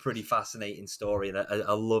a pretty fascinating story, and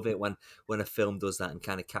I love it when a film does that and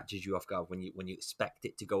kind of catches you off guard when you expect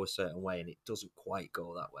it to go a certain way and it doesn't quite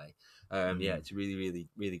go that way. Yeah, it's a really, really,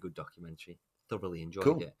 really good documentary. Thoroughly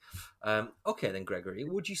enjoyed it. Okay, then, Gregory,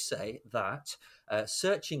 would you say that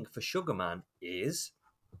Searching for Sugar Man is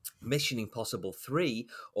Mission Impossible 3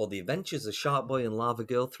 or The Adventures of Shark Boy and Lava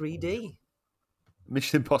Girl 3D?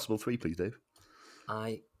 Mission Impossible 3, please, Dave.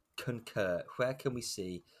 I concur. Where can we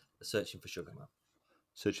see Searching for Sugar Man?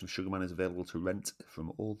 Searching for Sugar Man is available to rent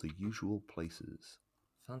from all the usual places.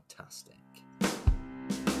 Fantastic.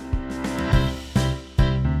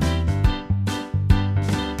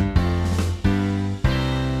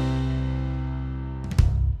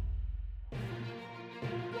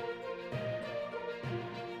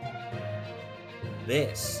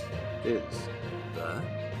 This is the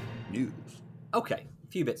news. Okay, a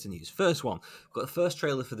few bits of news. First one, we've got the first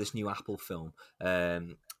trailer for this new Apple film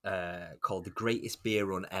called The Greatest Beer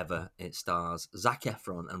Run Ever. It stars Zac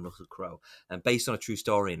Efron and Russell Crowe, and based on a true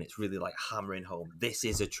story, and it's really like hammering home, this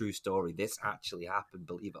is a true story. This actually happened,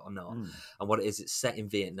 believe it or not. And what it is, it's set in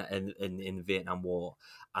Vietnam, in the Vietnam War,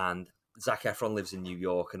 and Zac Efron lives in New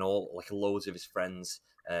York, and all like loads of his friends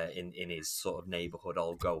in his sort of neighborhood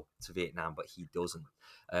all go to Vietnam, but he doesn't.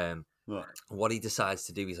 Right. What he decides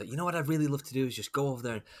to do, he's like, you know what I'd really love to do is just go over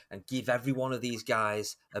there and give every one of these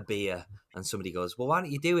guys a beer. And somebody goes, well, why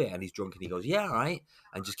don't you do it? And he's drunk and he goes, yeah, all right.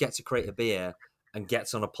 And just gets to crate a beer and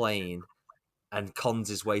gets on a plane and cons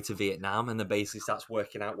his way to Vietnam, and then basically starts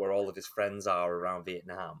working out where all of his friends are around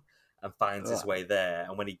Vietnam and finds his way there.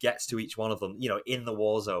 And when he gets to each one of them, you know, in the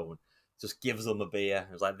war zone, just gives them a beer.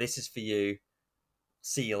 It's like, this is for you.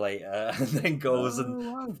 See you later. And then goes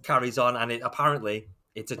carries on. And apparently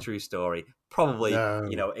it's a true story. Probably,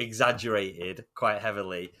 you know, exaggerated quite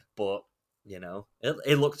heavily, but, you know,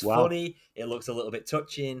 it looks funny. It looks a little bit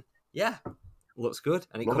touching. Yeah, looks good.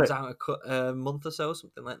 And it comes out a month or so,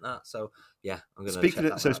 something like that. So, yeah, I'm going to check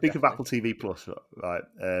that out. Speaking of Apple TV Plus, right,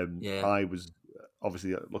 I was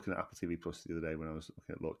obviously looking at Apple TV Plus the other day when I was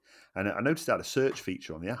looking at and I noticed it had a search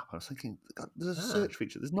feature on the app. I was thinking, God, there's a search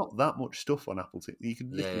feature. There's not that much stuff on Apple TV. You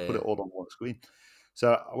can literally put it all on one screen.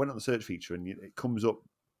 So I went on the search feature, and it comes up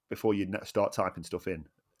before you start typing stuff in,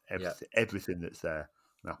 everything that's there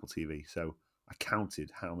on Apple TV. So I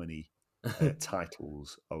counted how many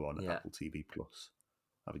titles are on Apple TV Plus.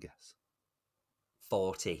 Have a guess.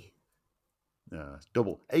 40. It's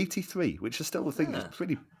double. 83, which I still think is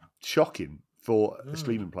pretty shocking for a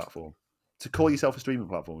streaming platform. To call yourself a streaming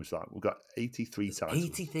platform, it's like, we've got 83 titles.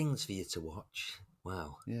 80 things for you to watch.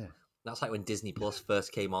 Wow. Yeah. That's like when Disney Plus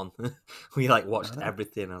first came on. We like watched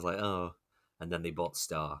everything. I was like, oh. And then they bought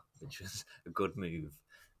Star, which was a good move.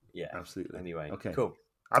 Yeah. Absolutely. Anyway, okay. Cool.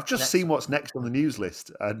 I've just seen what's next on the news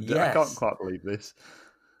list, and I can't quite believe this.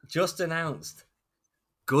 Just announced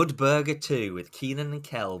Good Burger 2 with Keenan and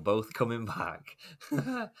Kel both coming back.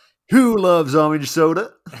 Who loves orange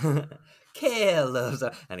soda? Kel loves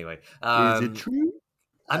that. Anyway. Is it true?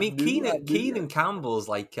 I mean, Keenan Campbell's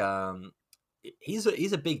like... He's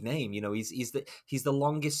a big name, you know. He's the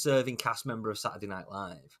longest serving cast member of Saturday Night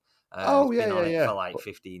Live. He's been on it for like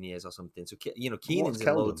 15 years or something. So, you know, Keenan's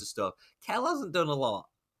in loads of stuff. Kel hasn't done a lot,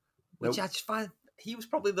 which I just find he was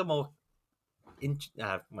probably the more.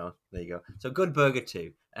 Well, there you go. So, Good Burger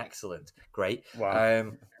 2, excellent, great.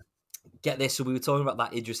 Wow. Get this. So we were talking about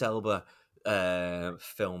that Idris Elba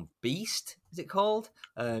film, Beast. Is it called?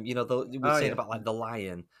 You know, we were saying about like the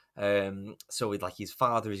lion. So with like his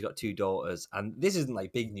father, he's got 2 daughters, and this isn't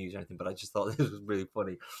like big news or anything, but I just thought this was really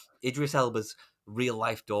funny. Idris Elba's real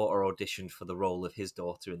life daughter auditioned for the role of his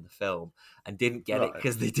daughter in the film and didn't get it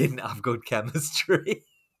because they didn't have good chemistry.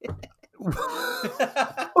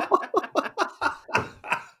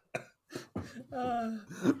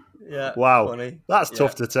 Yeah. Wow. Funny. That's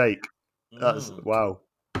tough to take. That's wow.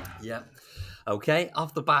 Yeah. Okay,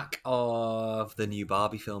 off the back of the new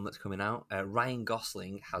Barbie film that's coming out, Ryan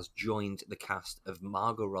Gosling has joined the cast of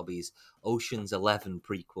Margot Robbie's Ocean's 11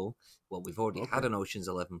 prequel. Well, we've already had an Ocean's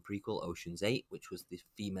 11 prequel, Ocean's 8, which was the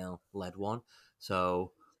female-led one.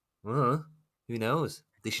 So, who knows?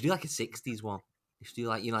 They should do like a 60s one. They should do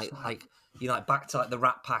like, like back to like the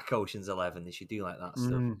Rat Pack Ocean's 11. They should do like that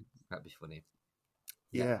stuff. That'd be funny.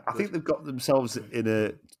 Yeah, I think they've got themselves in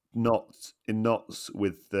a knots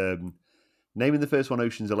with naming the first one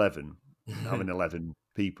Ocean's 11, having 11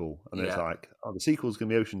 people, and it's Yeah. like, oh, the sequel's going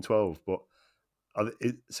to be Ocean 12, but are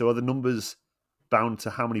the numbers bound to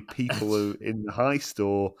how many people are in the heist,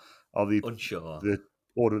 or are the Unsure. the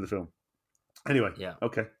order of the film? Anyway, Yeah.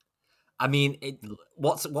 okay. I mean,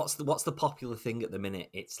 what's the popular thing at the minute?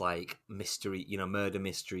 It's like mystery, murder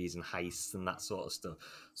mysteries and heists and that sort of stuff.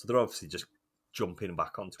 So they're obviously just jumping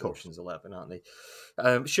back onto Ocean's 11, aren't they?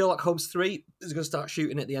 Sherlock Holmes 3 is going to start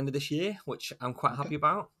shooting at the end of this year, which I'm quite happy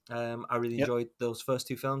about. I really enjoyed those first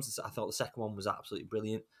two films. I thought the second one was absolutely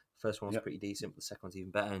brilliant. The first one was pretty decent, but the second one's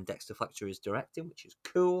even better. And Dexter Fletcher is directing, which is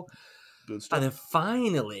cool. Good stuff. And then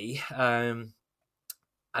finally,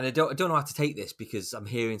 and I don't know how to take this because I'm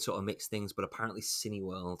hearing sort of mixed things, but apparently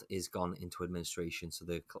Cineworld is gone into administration, so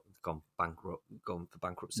they've gone for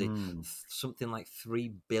bankruptcy. Something like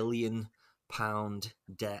 £3 billion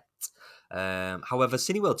debt. However,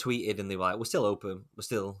 Cineworld tweeted and they were like, "We're still open. We're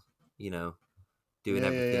still, doing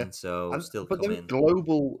everything. So still but come they're in."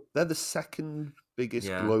 global. They're the second biggest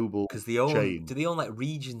global because they own chain. do they own like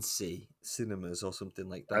Regency Cinemas or something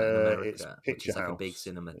like that in America? It's which Picture is like House. a big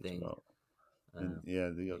cinema thing.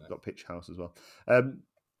 They got Pitch House as well.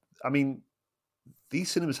 I mean,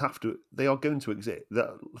 these cinemas they are going to exist.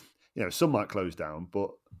 Some might close down,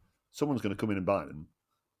 but someone's going to come in and buy them.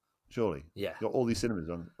 Surely, Yeah. You've got all these cinemas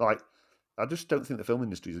on. Like, I just don't think the film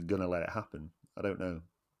industry is going to let it happen. I don't know.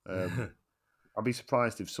 I'd be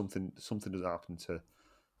surprised if something doesn't happen to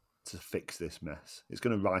fix this mess. It's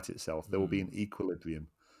going to right itself. There will be an equilibrium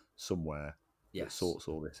somewhere that sorts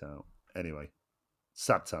all this out. Anyway,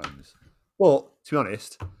 sad times. Well, to be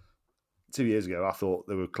honest, 2 years ago I thought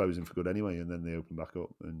they were closing for good anyway, and then they opened back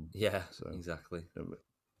up. And exactly. Yeah.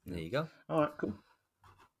 There you go. All right, cool.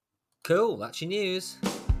 Cool. That's your news.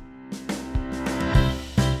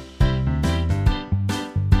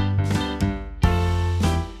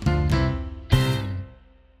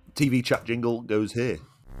 TV chat jingle goes here.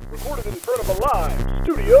 Recorded in front of a live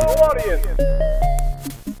studio audience.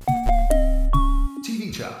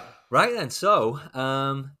 TV chat. Right then. So,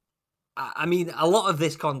 I mean, a lot of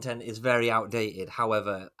this content is very outdated.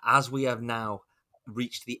 However, as we have now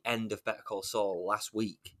reached the end of Better Call Saul last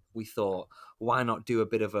week, we thought, why not do a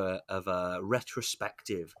bit of a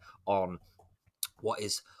retrospective on what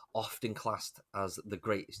is often classed as the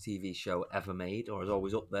greatest TV show ever made, or is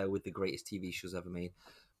always up there with the greatest TV shows ever made,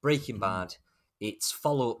 Breaking Bad, its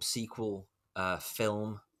follow-up sequel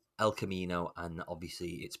film, El Camino, and obviously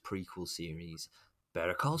its prequel series,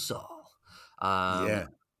 Better Call Saul.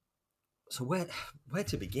 So where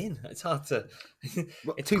to begin? It's hard to.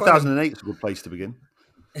 2008 is a good place to begin.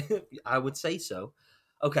 I would say so.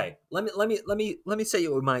 Okay, let me say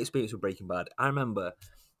it with my experience with Breaking Bad. I remember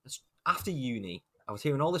after uni, I was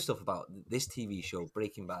hearing all this stuff about this TV show,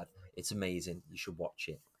 Breaking Bad. It's amazing. You should watch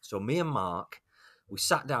it. So me and Mark, we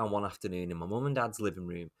sat down one afternoon in my mum and dad's living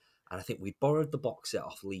room, and I think we borrowed the box set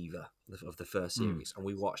off Lever of the first series, and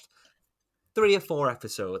we watched 3 or 4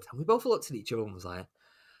 episodes, and we both looked at each other and was like,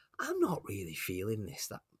 I'm not really feeling this.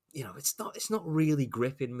 That it's not really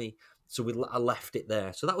gripping me. So I left it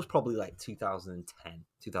there. So that was probably like 2010,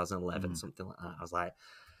 2011, something like that. I was like,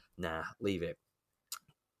 nah, leave it.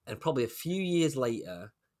 And probably a few years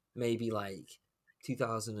later, maybe like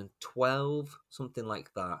 2012, something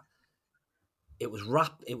like that. It was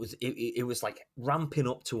It was like ramping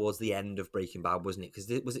up towards the end of Breaking Bad, wasn't it? Because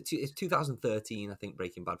it's 2013, I think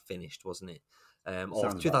Breaking Bad finished, wasn't it?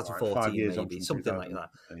 Or 2014, right. Maybe something like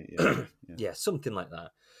that. Yeah, something like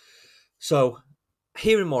that. So,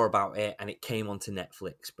 hearing more about it, and it came onto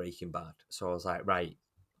Netflix, Breaking Bad. So I was like, right,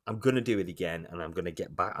 I'm gonna do it again, and I'm gonna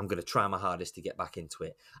get back. I'm gonna try my hardest to get back into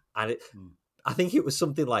it. And I think it was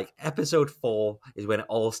something like episode 4 is when it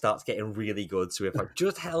all starts getting really good. So if I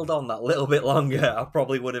just held on that little bit longer, I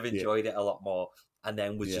probably would have enjoyed it a lot more. And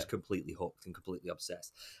then was just completely hooked and completely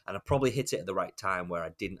obsessed. And I probably hit it at the right time where I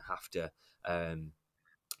didn't have to.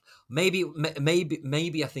 Maybe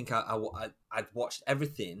I think I'd watched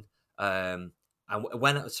everything. And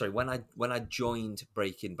when I joined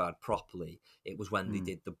Breaking Bad properly, it was when they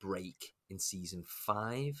did the break in season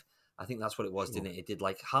 5. I think that's what it was, didn't it? It did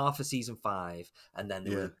like half of season 5, and then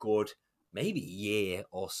there was a good maybe year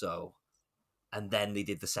or so, and then they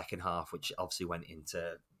did the second half, which obviously went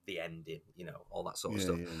into the ending, all that sort of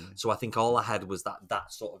stuff. So I think all I had was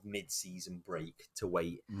that sort of mid-season break to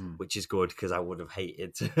wait, which is good because I would have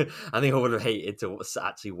hated to. I think I would have hated to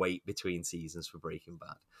actually wait between seasons for Breaking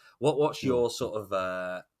Bad. What's your sort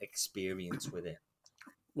of experience with it?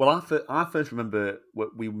 Well, I first remember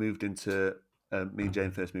we moved into. Me and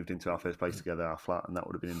Jane first moved into our first place together, our flat, and that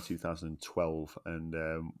would have been in 2012.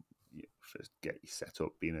 And first get you set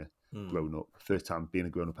up, being a grown up, first time being a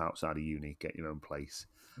grown up outside of uni, get your own place.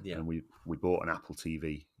 Yeah. And we bought an Apple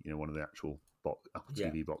TV, one of the actual Apple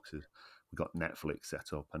TV boxes. We got Netflix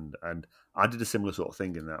set up, and I did a similar sort of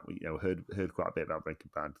thing in that we heard quite a bit about Breaking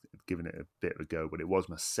Bad, given it a bit of a go, but it was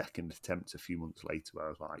my second attempt a few months later where I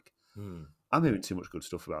was like, I'm hearing too much good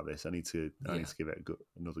stuff about this. I need to give it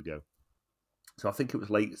another go. So I think it was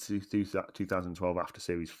late 2012 after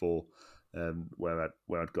Series 4 where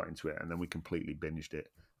I'd got into it, and then we completely binged it,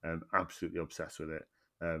 absolutely obsessed with it,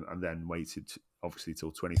 and then waited obviously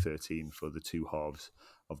till 2013 for the two halves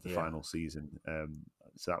of the final season.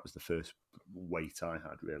 So that was the first wait I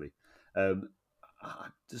had, really.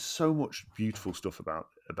 There's so much beautiful stuff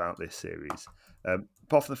about this series,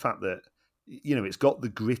 apart from the fact that it's got the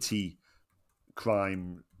gritty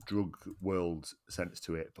crime drug world sense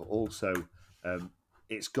to it, but also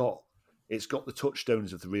it's got the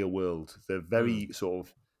touchstones of the real world. They're very sort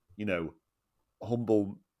of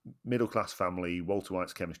humble middle class family. Walter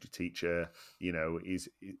White's chemistry teacher, is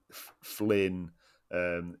Flynn.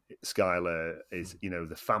 Skylar is,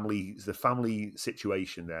 the family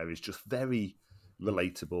situation there is just very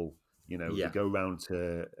relatable. They go round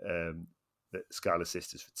to Skylar's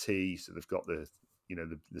sisters for tea, so they've got the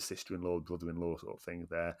sister-in-law, brother-in-law sort of thing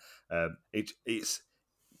there.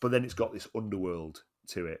 But then it's got this underworld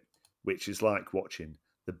to it, which is like watching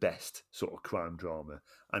the best sort of crime drama,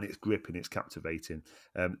 and it's gripping, it's captivating.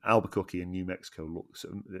 Albuquerque in New Mexico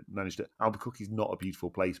Albuquerque's not a beautiful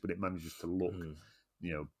place, but it manages to look,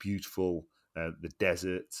 beautiful. The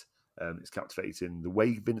desert, it's captivating. The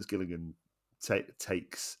way Vince Gilligan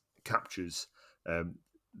captures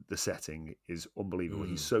the setting is unbelievable.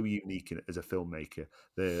 He's so unique as a filmmaker.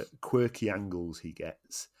 The quirky angles he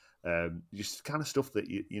gets, just kind of stuff that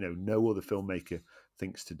no other filmmaker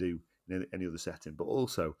thinks to do in any other setting. But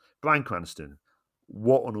also Bryan Cranston,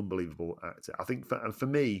 what an unbelievable actor! I think for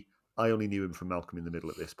me, I only knew him from Malcolm in the Middle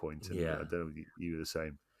at this point, and I don't know if you were the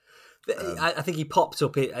same. I think he popped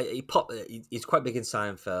up. He's quite big in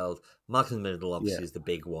Seinfeld. Malcolm in the Middle, obviously, is the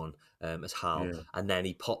big one as Hal, and then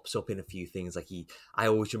he pops up in a few things. I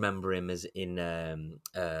always remember him as in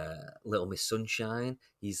Little Miss Sunshine.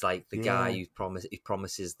 He's like the guy who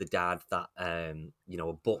promises the dad that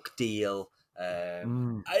a book deal.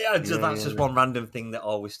 That's just one random thing that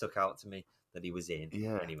always stuck out to me that he was in.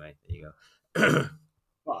 Yeah. Anyway, there you go.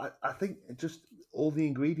 But I think just all the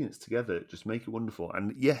ingredients together just make it wonderful.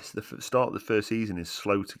 And yes, the start of the first season is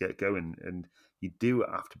slow to get going, and you do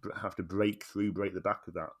have to break the back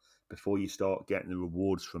of that before you start getting the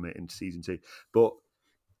rewards from it in season 2. But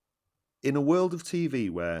in a world of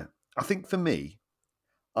TV where I think for me,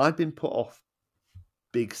 I've been put off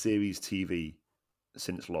big series TV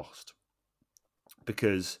since Lost,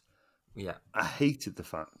 because I hated the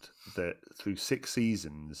fact that through 6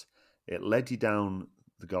 seasons it led you down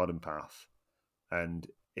the garden path, and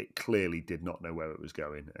it clearly did not know where it was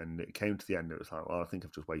going. And it came to the end, it was like, well, I think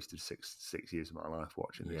I've just wasted six years of my life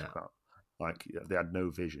watching this crap. Like, they had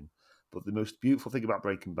no vision. But the most beautiful thing about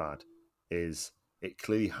Breaking Bad is it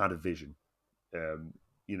clearly had a vision.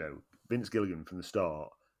 Vince Gilligan from the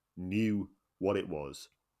start knew what it was,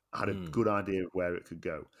 had a good idea of where it could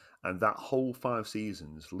go. And that whole 5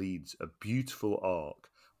 seasons leads a beautiful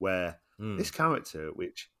arc where this character,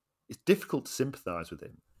 which it's difficult to sympathise with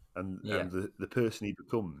him and the person he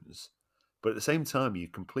becomes, but at the same time you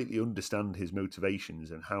completely understand his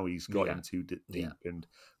motivations and how he's got into deep and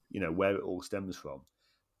where it all stems from.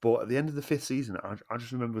 But at the end of the 5th season, I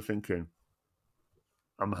just remember thinking,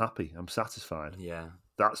 I'm happy, I'm satisfied. Yeah,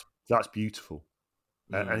 that's beautiful,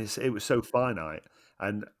 and it was so finite,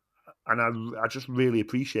 and I just really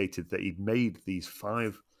appreciated that he'd made these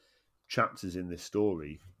 5 chapters in this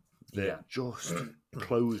story that just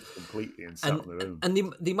closed completely and sat on their own.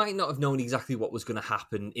 And they might not have known exactly what was going to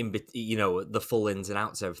happen in the full ins and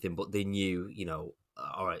outs of everything, but they knew,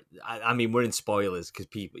 all right. I mean, we're in spoilers because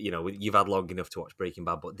people, you've had long enough to watch Breaking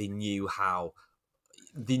Bad, but they knew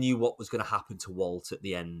what was going to happen to Walt at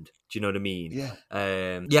the end. Do you know what I mean?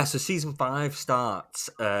 Yeah. So season 5 starts,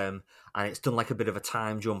 and it's done like a bit of a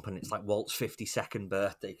time jump, and it's like Walt's 52nd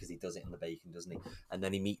birthday because he does it in the bacon, doesn't he? And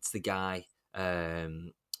then he meets the guy,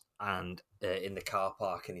 and in the car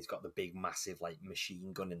park, and he's got the big massive like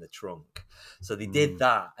machine gun in the trunk. So they did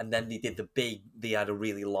that, and then they had a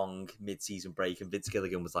really long mid-season break, and Vince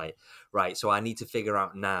Gilligan was like, right, so I need to figure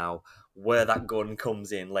out now where that gun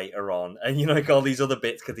comes in later on, and like all these other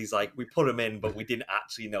bits, because he's like, we put them in, but we didn't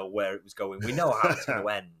actually know where it was going. We know how it's going to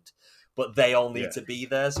end, but they all need to be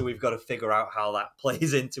there, so we've got to figure out how that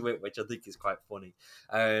plays into it, which I think is quite funny.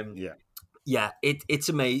 Yeah, it's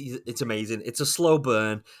amazing. It's amazing. It's a slow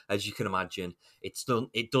burn, as you can imagine.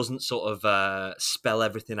 It doesn't sort of spell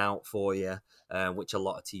everything out for you, which a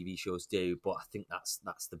lot of TV shows do. But I think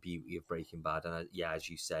that's the beauty of Breaking Bad. And yeah, as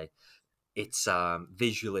you say, it's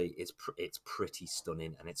visually it's pretty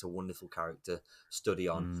stunning, and it's a wonderful character study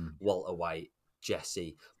on Walter White,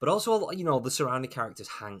 Jesse, but also the surrounding characters,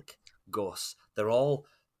 Hank, Gus. They're all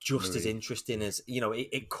just as interesting as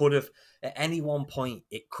it could have at any one point.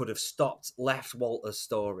 It could have stopped, left Walter's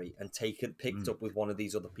story, and picked up with one of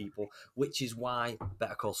these other people, which is why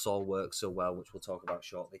Better Call Saul works so well, which we'll talk about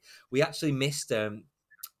shortly. We actually missed.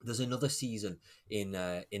 There's another season in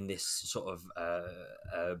this sort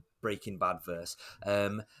of Breaking Bad verse,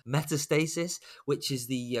 Metastasis, which is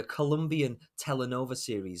the Colombian telenovela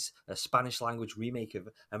series, a Spanish language remake of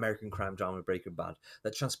American crime drama Breaking Bad,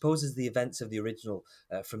 that transposes the events of the original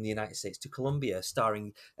from the United States to Colombia,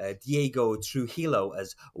 starring Diego Trujillo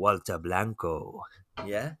as Walter Blanco.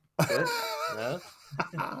 Yeah, good. No?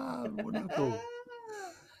 Wonderful.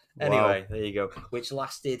 Anyway, there you go. Which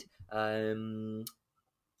lasted.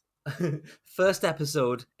 First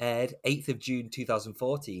episode aired 8th of June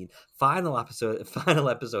 2014. Final episode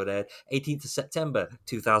aired 18th of September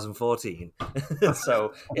 2014.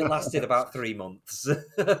 So it lasted about 3 months.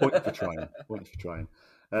 Point for trying.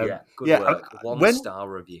 Good work. One-star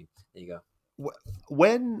review. There you go.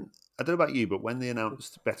 When I don't know about you, but when they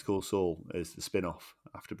announced Better Call Saul as the spin-off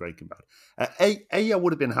after Breaking Bad, I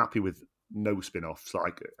would have been happy with no spin-offs.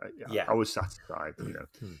 Like, I was satisfied,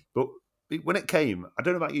 But when it came, I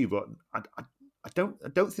don't know about you, but I don't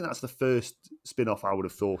think that's the first spin-off I would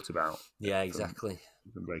have thought about. Yeah, exactly.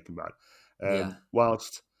 From Breaking Bad.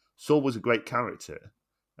 Whilst Saul was a great character,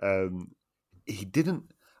 he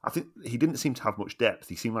didn't seem to have much depth.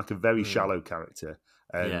 He seemed like a very shallow character,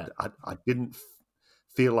 and I didn't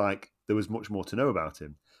feel like there was much more to know about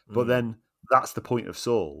him. But then that's the point of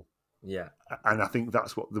Saul. Yeah, and I think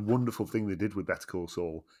that's what the wonderful thing they did with Better Call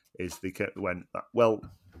Saul is they went, well,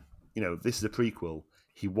 this is a prequel.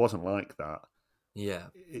 He wasn't like that. Yeah,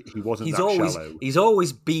 he wasn't shallow. He's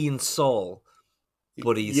always been Saul,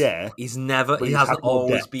 but he hasn't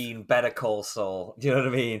always been Better Call Saul. Do you know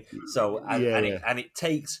what I mean? So and it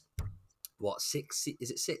takes what, 6? Is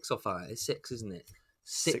it 6 or 5? It's 6, isn't it?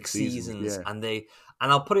 6 seasons, and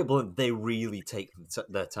I'll put it blunt, they really take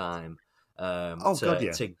their time.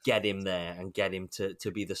 To get him there and get him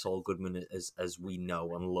to be the Saul Goodman as we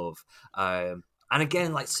know and love. And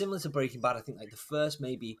again, like similar to Breaking Bad, I think like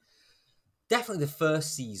definitely the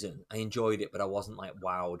first season, I enjoyed it, but I wasn't like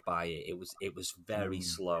wowed by it. It was very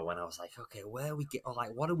slow, and I was like, okay, where are we get? Or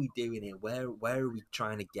like, what are we doing here? Where are we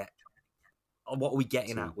trying to get? Or what are we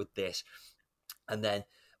getting at with this? And then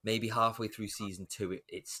maybe halfway through season 2,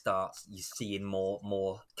 it starts. You're seeing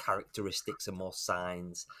more characteristics and more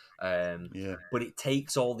signs. But it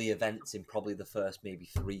takes all the events in probably the first maybe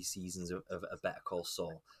 3 seasons of Better Call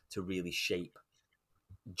Saul to really shape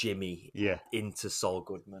Jimmy into Saul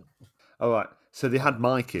Goodman. All right. So they had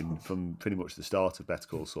Mike in from pretty much the start of Better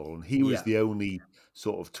Call Saul, and he was the only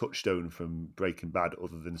sort of touchstone from Breaking Bad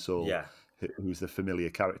other than Saul. Yeah. Who's the familiar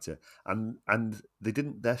character, and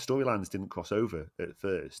their storylines didn't cross over at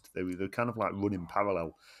first. They were kind of like running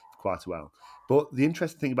parallel for quite a while. But the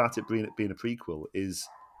interesting thing about it being a prequel is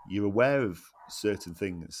you're aware of certain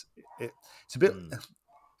things. It's a bit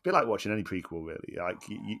like watching any prequel, really. Like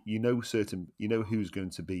you know who's going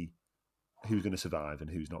to survive and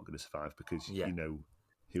who's not going to survive because you know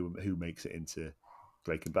who makes it into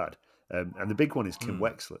Breaking Bad. And the big one is Kim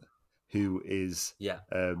Wexler, who is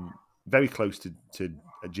very close to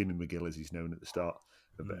Jimmy McGill, as he's known at the start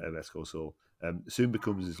of Better Call Saul. Soon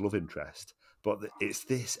becomes his love interest, but it's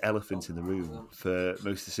this elephant in the room for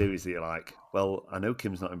most of the series that you're like, well, I know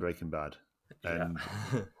Kim's not in Breaking Bad, and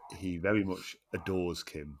he very much adores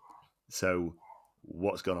Kim. So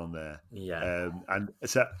what's gone on there? Yeah, and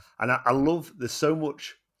I love. There's so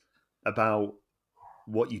much about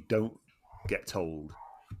what you don't get told.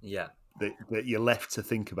 Yeah. That you're left to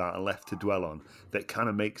think about and left to dwell on, that kind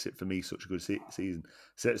of makes it for me such a good season,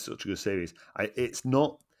 such a good series. It's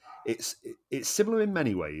similar in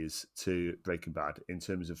many ways to Breaking Bad in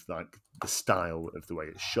terms of like the style of the way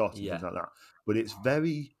it's shot and things like that, but it's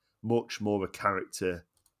very much more a character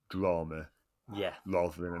drama,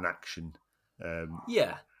 rather than an action.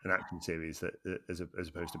 An action series that as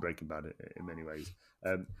opposed to Breaking Bad in many ways,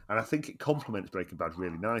 and I think it complements Breaking Bad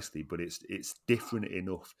really nicely. But it's different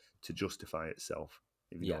enough to justify itself.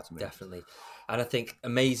 If you know what I mean. Definitely. And I think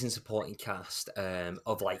amazing supporting cast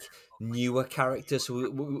of like newer characters. So we,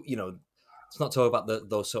 let's not talk about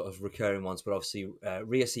those sort of recurring ones, but obviously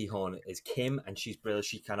Rhea Seehorn is Kim, and she's brilliant.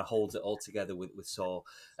 She kind of holds it all together with Saul.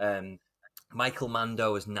 Michael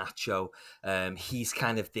Mando as Nacho. He's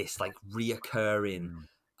kind of this like reoccurring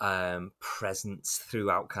presence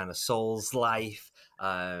throughout kind of Saul's life,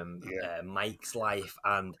 Mike's life,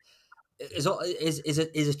 and is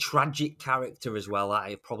a tragic character as well.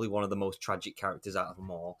 Probably one of the most tragic characters out of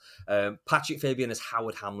them all. Patrick Fabian as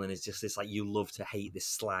Howard Hamlin is just this like you love to hate this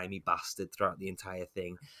slimy bastard throughout the entire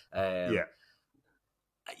thing.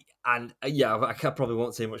 And I probably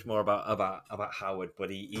won't say much more about Howard,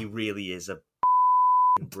 but he really is a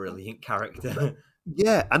brilliant character.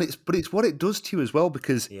 Yeah, and it's what it does to you as well,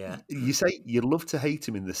 because you say you love to hate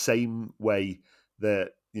him in the same way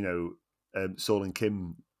that Saul and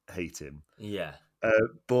Kim hate him. Yeah,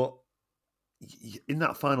 but in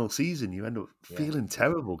that final season, you end up feeling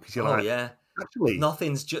terrible because you're actually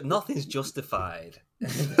nothing's justified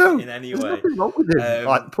in any way. Nothing wrong with him.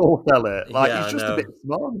 Like poor fella, he's just a bit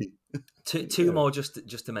smarmy. Two more just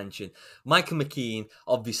to mention. Michael McKean,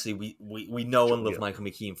 obviously we know and love Michael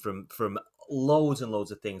McKean from loads and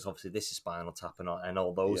loads of things. Obviously, This Is Spinal Tap and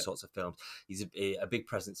all those sorts of films. He's a big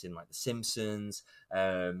presence in like The Simpsons.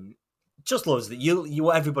 Just loads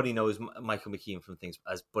that everybody knows Michael McKean from things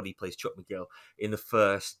as Buddy plays Chuck McGill in the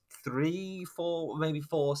first 3, 4, maybe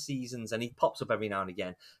 4 seasons, and he pops up every now and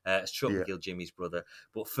again as Chuck McGill, Jimmy's brother.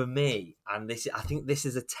 But for me, and I think this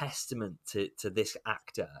is a testament to this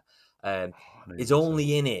actor. Is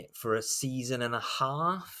only in it for a season and a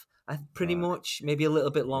half, pretty much, maybe a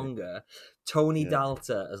little bit longer. Tony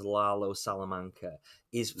Dalta as Lalo Salamanca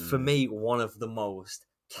is, for me, one of the most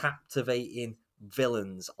captivating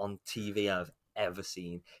villains on TV I've ever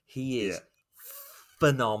seen. He is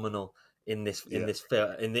phenomenal in this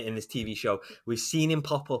TV show. We've seen him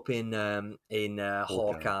pop up in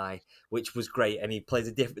Hawkeye, which was great, and he plays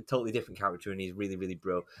a totally different character, and he's really, really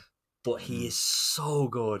bro. But he is so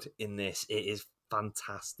good in this. It is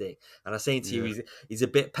fantastic. And I'm saying to you, he's a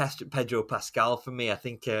bit Pedro Pascal for me. I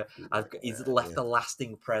think he's left a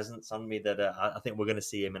lasting presence on me that I think we're going to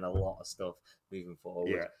see him in a lot of stuff moving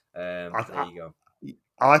forward. There you go.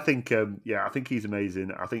 I think, I think he's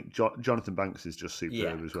amazing. I think Jonathan Banks is just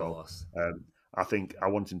superb as well. I think I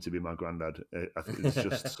want him to be my granddad. I think there's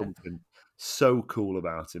just something so cool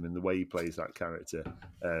about him and the way he plays that character.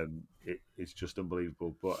 It's just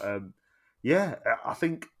unbelievable. But I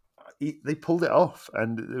think they pulled it off,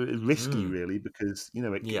 and it was risky, really, because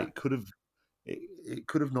it could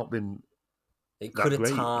have not been. It could have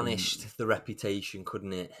tarnished the reputation,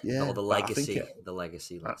 couldn't it? Yeah, or the legacy. The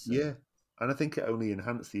legacy. And I think it only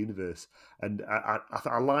enhanced the universe. And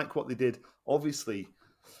I like what they did. Obviously,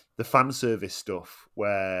 the fan service stuff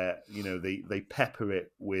where they pepper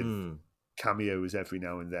it with cameos every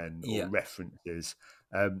now and then or references.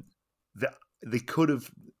 They could have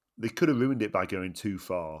ruined it by going too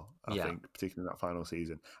far. I think, particularly in that final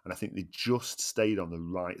season. And I think they just stayed on the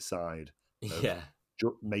right side.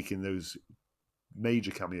 Making those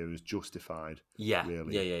major cameos justified.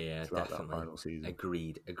 Really, throughout definitely. That final season.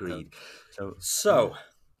 Agreed. So,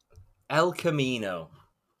 El Camino,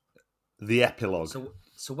 the epilogue.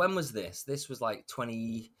 So when was this? This was like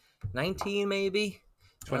 2019, maybe.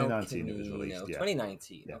 2019 it was released.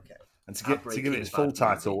 2019. Yeah. Okay. And to give it its full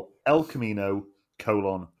title, El Camino: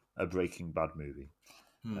 A Breaking Bad movie.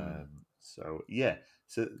 So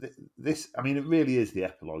this, I mean, it really is the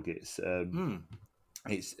epilogue. It's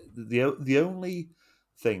the only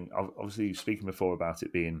thing. Obviously, speaking before about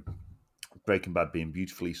it being Breaking Bad being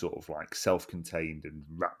beautifully sort of like self-contained and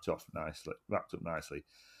wrapped up nicely.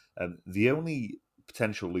 The only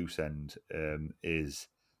potential loose end is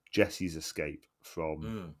Jesse's escape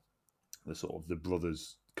from the sort of the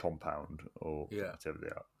brothers' compound or whatever they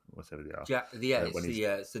are.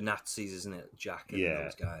 It's the Nazis, isn't it? Jack and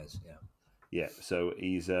those guys. Yeah. So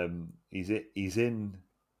he's in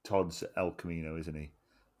Todd's El Camino, isn't he?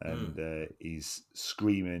 And he's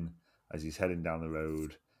screaming as he's heading down the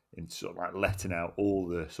road and sort of like letting out all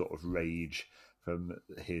the sort of rage from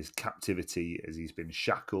his captivity as he's been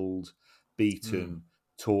shackled, beaten,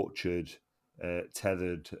 tortured,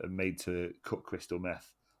 tethered, and made to cut crystal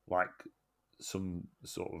meth like some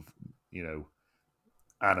sort of,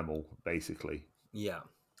 animal, basically. Yeah.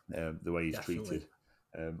 The way he's treated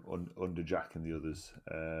under Jack and the others,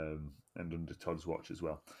 and under Todd's watch as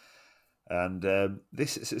well. And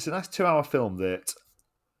it's a nice 2-hour film that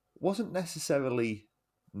wasn't necessarily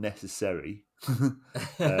necessary.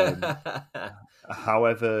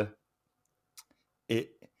 However,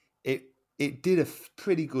 it did a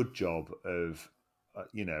pretty good job of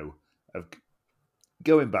of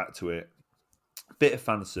going back to it, bit of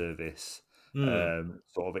fan service,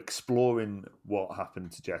 sort of exploring what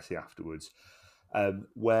happened to Jesse afterwards,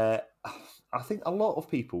 where I think a lot of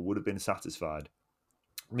people would have been satisfied,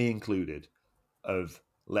 me included, of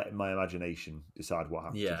letting my imagination decide what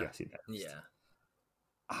happens Yeah. to Jesse next. Yeah.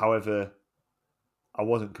 However, I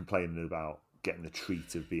wasn't complaining about getting the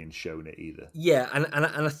treat of being shown it either. Yeah, and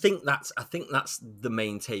I think that's the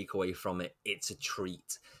main takeaway from it. It's a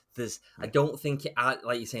treat. I don't think like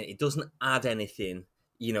you're saying, it doesn't add anything,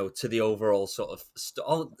 to the overall sort of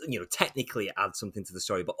technically it adds something to the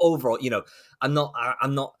story, but overall, I'm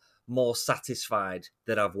not more satisfied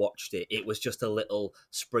that I've watched it. It was just a little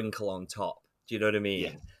sprinkle on top. Do you know what I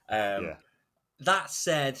mean? Yeah. That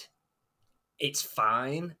said, it's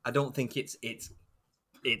fine. I don't think it's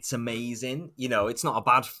amazing. It's not a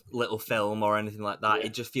bad little film or anything like that. Yeah.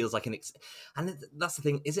 It just feels like and that's the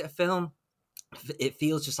thing. Is it a film? It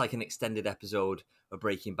feels just like an extended episode of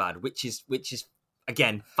Breaking Bad, which is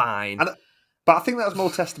again fine. But I think that was more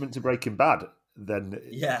testament to Breaking Bad than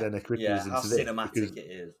a criticism how to this, cinematic because, it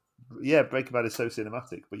is. Yeah, Breaking Bad is so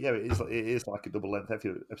cinematic, but yeah, it is like a double-length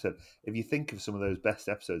episode. If you think of some of those best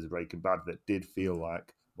episodes of Breaking Bad that did feel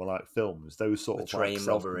like films, those sort of train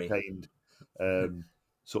robbery, self-contained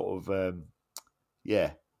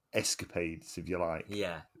escapades, if you like.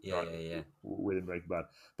 Yeah. Within Breaking Bad,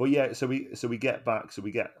 but yeah, so we get back. So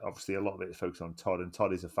we get, obviously, a lot of it is focused on Todd, and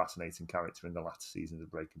Todd is a fascinating character in the latter seasons of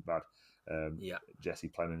Breaking Bad. Jesse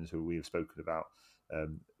Plemons, who we have spoken about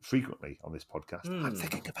frequently on this podcast. I'm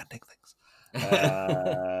thinking of ending things.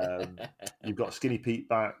 You've got Skinny Pete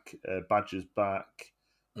back, Badger's back.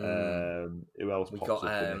 Who else pops up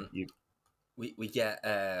in it? We get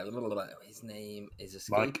his name is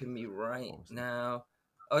escaping me right now.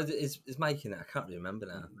 Oh, is Mike in it? I can't really remember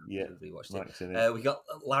now. Yeah, rewatched Mike's it. in it. We got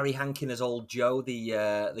Larry Hankin as Old Joe,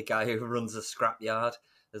 the guy who runs the scrapyard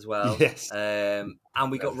as well. Yes. And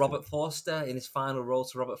we got Robert Forster in his final role.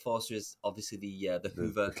 So Robert Forster is obviously the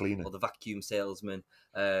Hoover, the cleaner, or the vacuum salesman.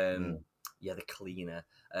 The cleaner.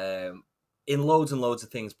 In loads and loads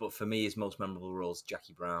of things, but for me, his most memorable role is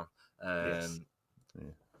Jackie Brown. Yes.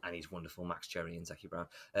 And he's wonderful, Max Cherry and Zachy Brown.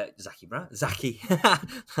 Zachy.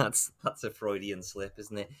 That's a Freudian slip,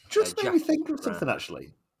 isn't it? Just made me think of something,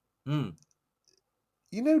 actually. You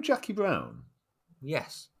know Jackie Brown?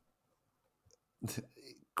 Yes. Do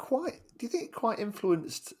you think it quite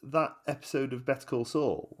influenced that episode of Better Call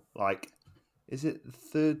Saul? Like, is it the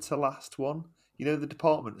third to last one? You know, the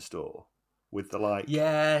department store with the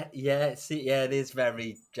Yeah. It is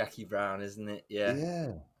very Jackie Brown, isn't it?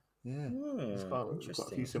 Yeah. There's quite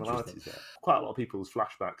a few similarities there. Quite a lot of people's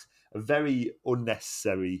flashbacks. A very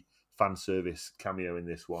unnecessary fan service cameo in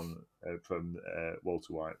this one from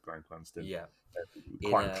Walter White, Bryan Cranston. Yeah,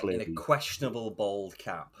 quite clearly in a questionable bald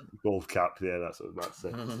cap. Bald cap, yeah, that's what I was about to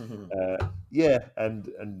say.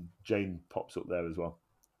 And Jane pops up there as well.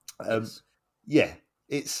 Yes.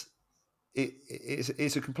 It's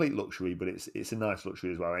a complete luxury, but it's a nice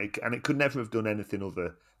luxury as well. And it could never have done anything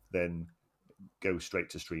other than go straight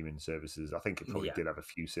to streaming services. I think it probably did have a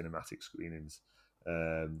few cinematic screenings,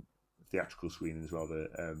 theatrical screenings rather,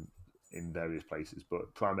 in various places,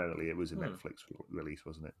 but primarily it was a Netflix release,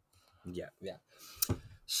 wasn't it? Yeah.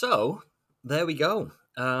 So there we go.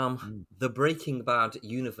 The Breaking Bad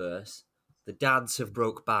universe. The dads have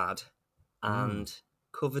broke bad and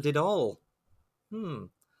covered it all.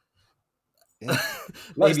 Yeah.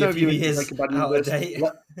 Maybe a few years out of date.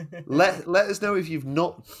 Let us know if you've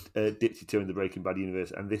not dipped your toe in the Breaking Bad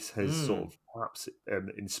universe, and this has sort of perhaps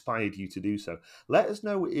inspired you to do so. Let us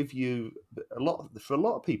know if for a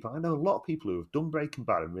lot of people, I know a lot of people who have done Breaking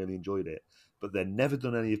Bad and really enjoyed it, but they've never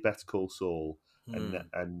done any of Better Call Saul and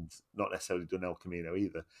not necessarily done El Camino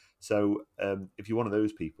either. So if you're one of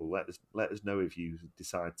those people, let us know if you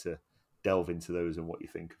decide to delve into those and what you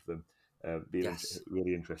think of them.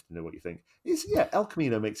 Really interested to know what you think. El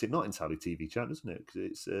Camino makes it not entirely TV chat, doesn't it?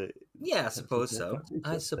 Because it's I suppose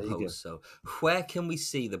so. Where can we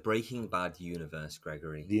see the Breaking Bad universe,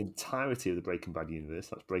 Gregory? The entirety of the Breaking Bad universe,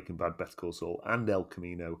 that's Breaking Bad, Better Call Saul, and El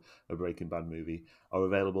Camino, a Breaking Bad movie, are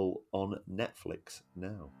available on Netflix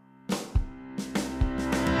now.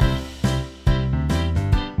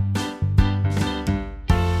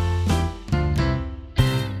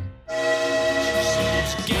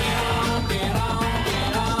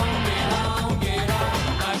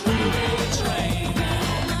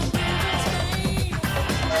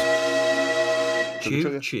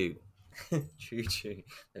 Choo. There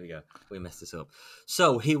we go. We messed this up.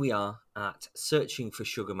 So here we are at Searching for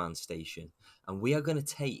Sugarman Station, and we are going to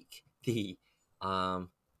take the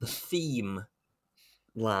theme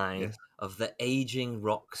line of the aging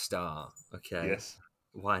rock star. Okay. Yes.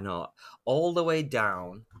 Why not? All the way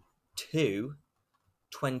down to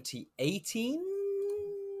 2018.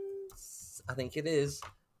 I think it is.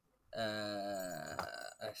 I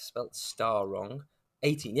spelt star wrong.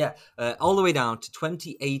 18, yeah. All the way down to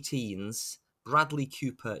 2018's Bradley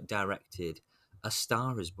Cooper directed A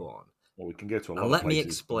Star Is Born. Well, we can go to a lot And of let me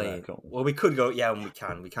places from there, explain. can't we? Well, we could go, yeah, and we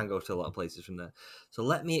can. We can go to a lot of places from there. So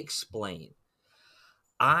let me explain.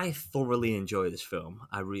 I thoroughly enjoy this film.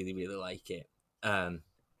 I really, really like it. I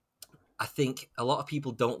think a lot of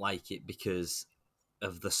people don't like it because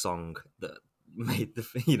of the song that made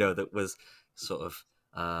that was sort of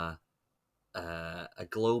a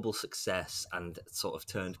global success and sort of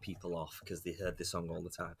turned people off because they heard this song all the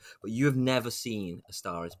time. But you have never seen A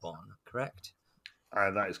Star Is Born, correct?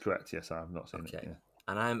 That is correct. Yes, I have not seen it. Yeah.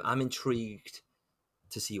 And I'm intrigued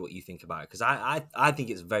to see what you think about it because I think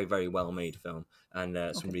it's a very, very well made film and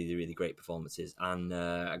some really, really great performances and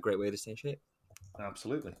a great way to stay in shape.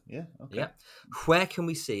 Absolutely. Yeah. Okay. Yeah. Where can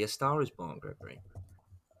we see A Star Is Born, Gregory?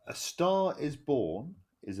 A Star Is Born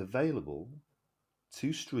is available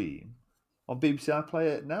to stream on BBC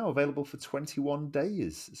iPlayer now, available for 21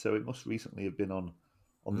 days. So it must recently have been on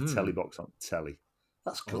the telly box on telly.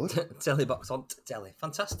 That's good. Telly box on telly.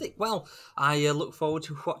 Fantastic. Well, I look forward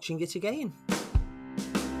to watching it again.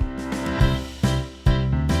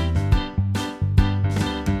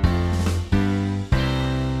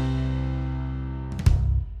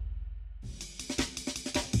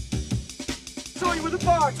 With the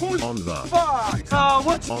box. On the box. Oh,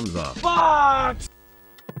 what's on the box?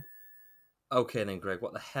 Okay, then, Greg,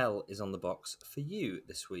 what the hell is on the box for you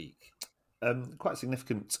this week? Quite a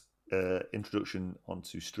significant introduction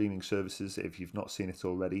onto streaming services. If you've not seen it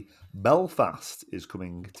already, Belfast is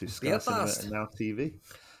coming to Sky Cinema and Now TV.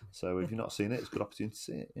 So if you've not seen it, it's a good opportunity to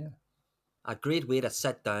see it. Yeah, a great way to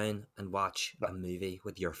sit down and watch a movie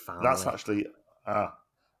with your family. That's actually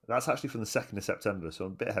from the 2nd of September. So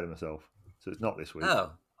I'm a bit ahead of myself. So it's not this week.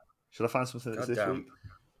 Oh, should I find something that's this week?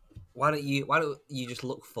 Why don't you just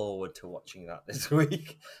look forward to watching that this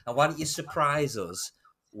week? And why don't you surprise us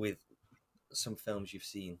with some films you've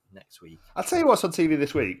seen next week? I'll tell you what's on TV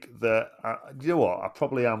this week. You know what? I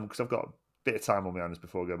probably am, because I've got a bit of time on my hands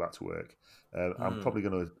before I go back to work. I'm probably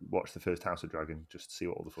going to watch the first House of Dragon just to see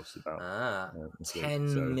what all the fuss is about.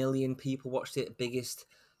 10 million people watched it. Biggest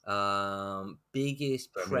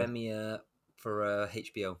premiere for a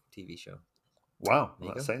HBO TV show. Wow,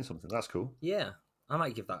 that's saying something. That's cool. Yeah, I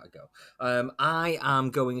might give that a go. I am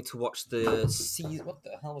going to watch the season. What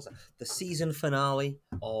the hell was that? The season finale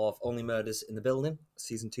of Only Murders in the Building,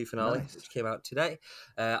 season 2 finale, which came out today.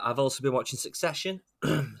 I've also been watching Succession,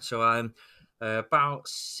 so I'm about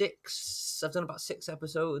 6. I've done about 6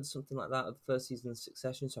 episodes, something like that, of the first season of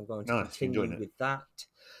Succession. So I'm going to continue with that.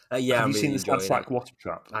 Yeah, have you seen the Sad Sack Wasp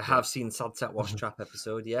Trap? I have seen Sad Sack Wasp Trap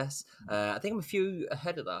episode. Yes, I think I'm a few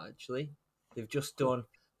ahead of that actually. They've just done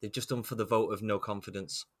for the vote of no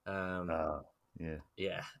confidence. Yeah,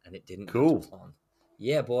 and it didn't. Cool. On.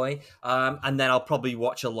 Yeah, boy. And then I'll probably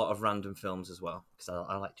watch a lot of random films as well because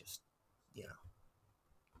I like just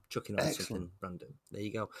chucking on something random. There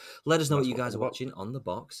you go. Let us know what you guys are watching on the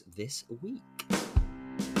box this week.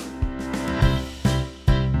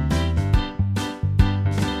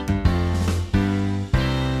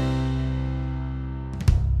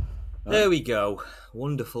 There we go.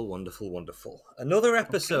 Wonderful, wonderful, wonderful. Another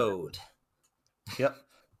episode. Okay. Yep.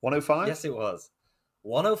 105? Yes, it was.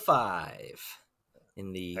 105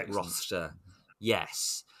 in the roster.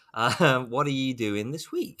 Yes. What are you doing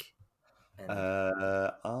this week? I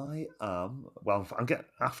am. Well,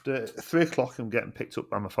 after 3 o'clock, I'm getting picked up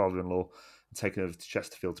by my father-in-law and taken over to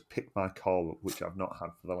Chesterfield to pick my car up, which I've not had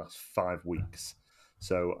for the last 5 weeks.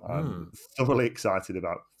 So I'm thoroughly excited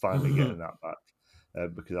about finally getting that back.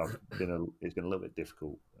 Because it's been a little bit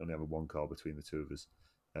difficult only having one car between the two of us,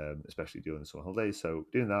 especially during the summer holidays. So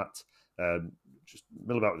doing that, just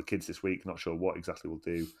mill about with the kids this week. Not sure what exactly we'll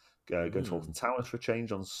do. Go to Alton Towers for a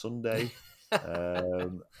change on Sunday,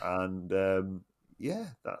 yeah,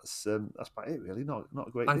 that's about it really. Not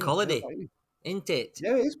a great bank holiday, isn't it?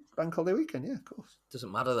 Yeah, it is bank holiday weekend. Yeah, of course.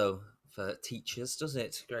 Doesn't matter though for teachers, does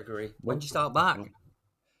it, Gregory? When do you start back?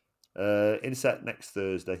 Inset next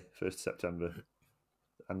Thursday, 1st of September.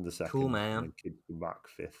 And the 2nd. Cool, man. And kids come back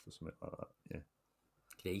 5th or something like that. Yeah.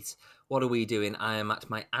 Great. What are we doing? I am at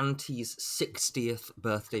my auntie's 60th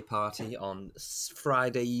birthday party on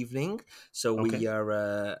Friday evening. So we've got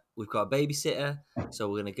a babysitter. So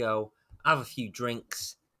we're going to go have a few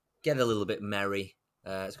drinks, get a little bit merry.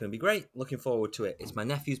 It's going to be great. Looking forward to it. It's my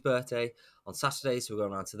nephew's birthday on Saturday, so we're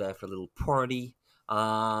going around to there for a little party.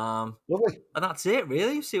 Lovely. And that's it,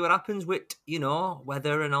 really. See what happens with,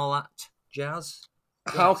 weather and all that jazz.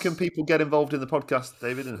 How Yes. can people get involved in the podcast,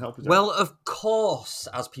 David, and help us out? Well, of course,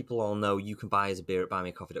 as people all know, you can buy us a beer at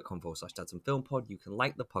buymeacoffee.com/dadsandfilmpod. You can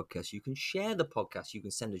like the podcast. You can share the podcast. You can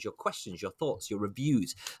send us your questions, your thoughts, your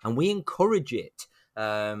reviews, and we encourage it.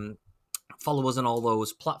 Follow us on all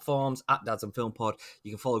those platforms at Dads and Film Pod.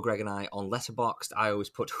 You can follow Greg and I on Letterboxd. I always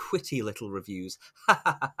put witty little reviews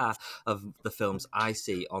of the films I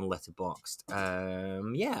see on Letterboxd.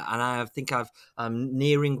 Yeah, and I think I'm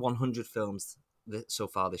nearing 100 films so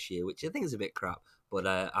far this year, which I think is a bit crap, but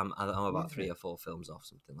I'm about 3 or 4 films off,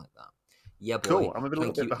 something like that. Yeah, boy. Cool. I'm a little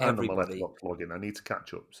Thank bit you, behind on my everybody. Letterboxd login. I need to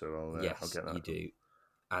catch up, so I'll Yes, get that. you do.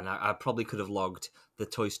 And I probably could have logged the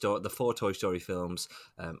 4 Toy Story films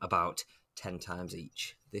about 10 times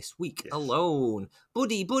each this week alone.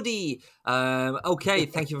 Buddy. Okay,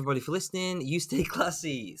 thank you everybody for listening. You stay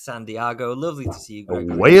classy, San Diego. Lovely to see you, A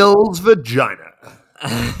Greg. whale's vagina.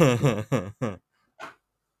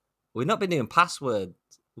 We've not been doing passwords.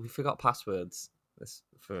 We forgot passwords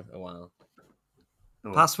for a while.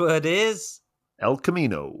 Oh. Password is El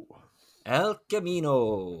Camino. El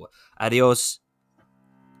Camino. Adios.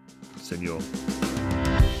 Senor.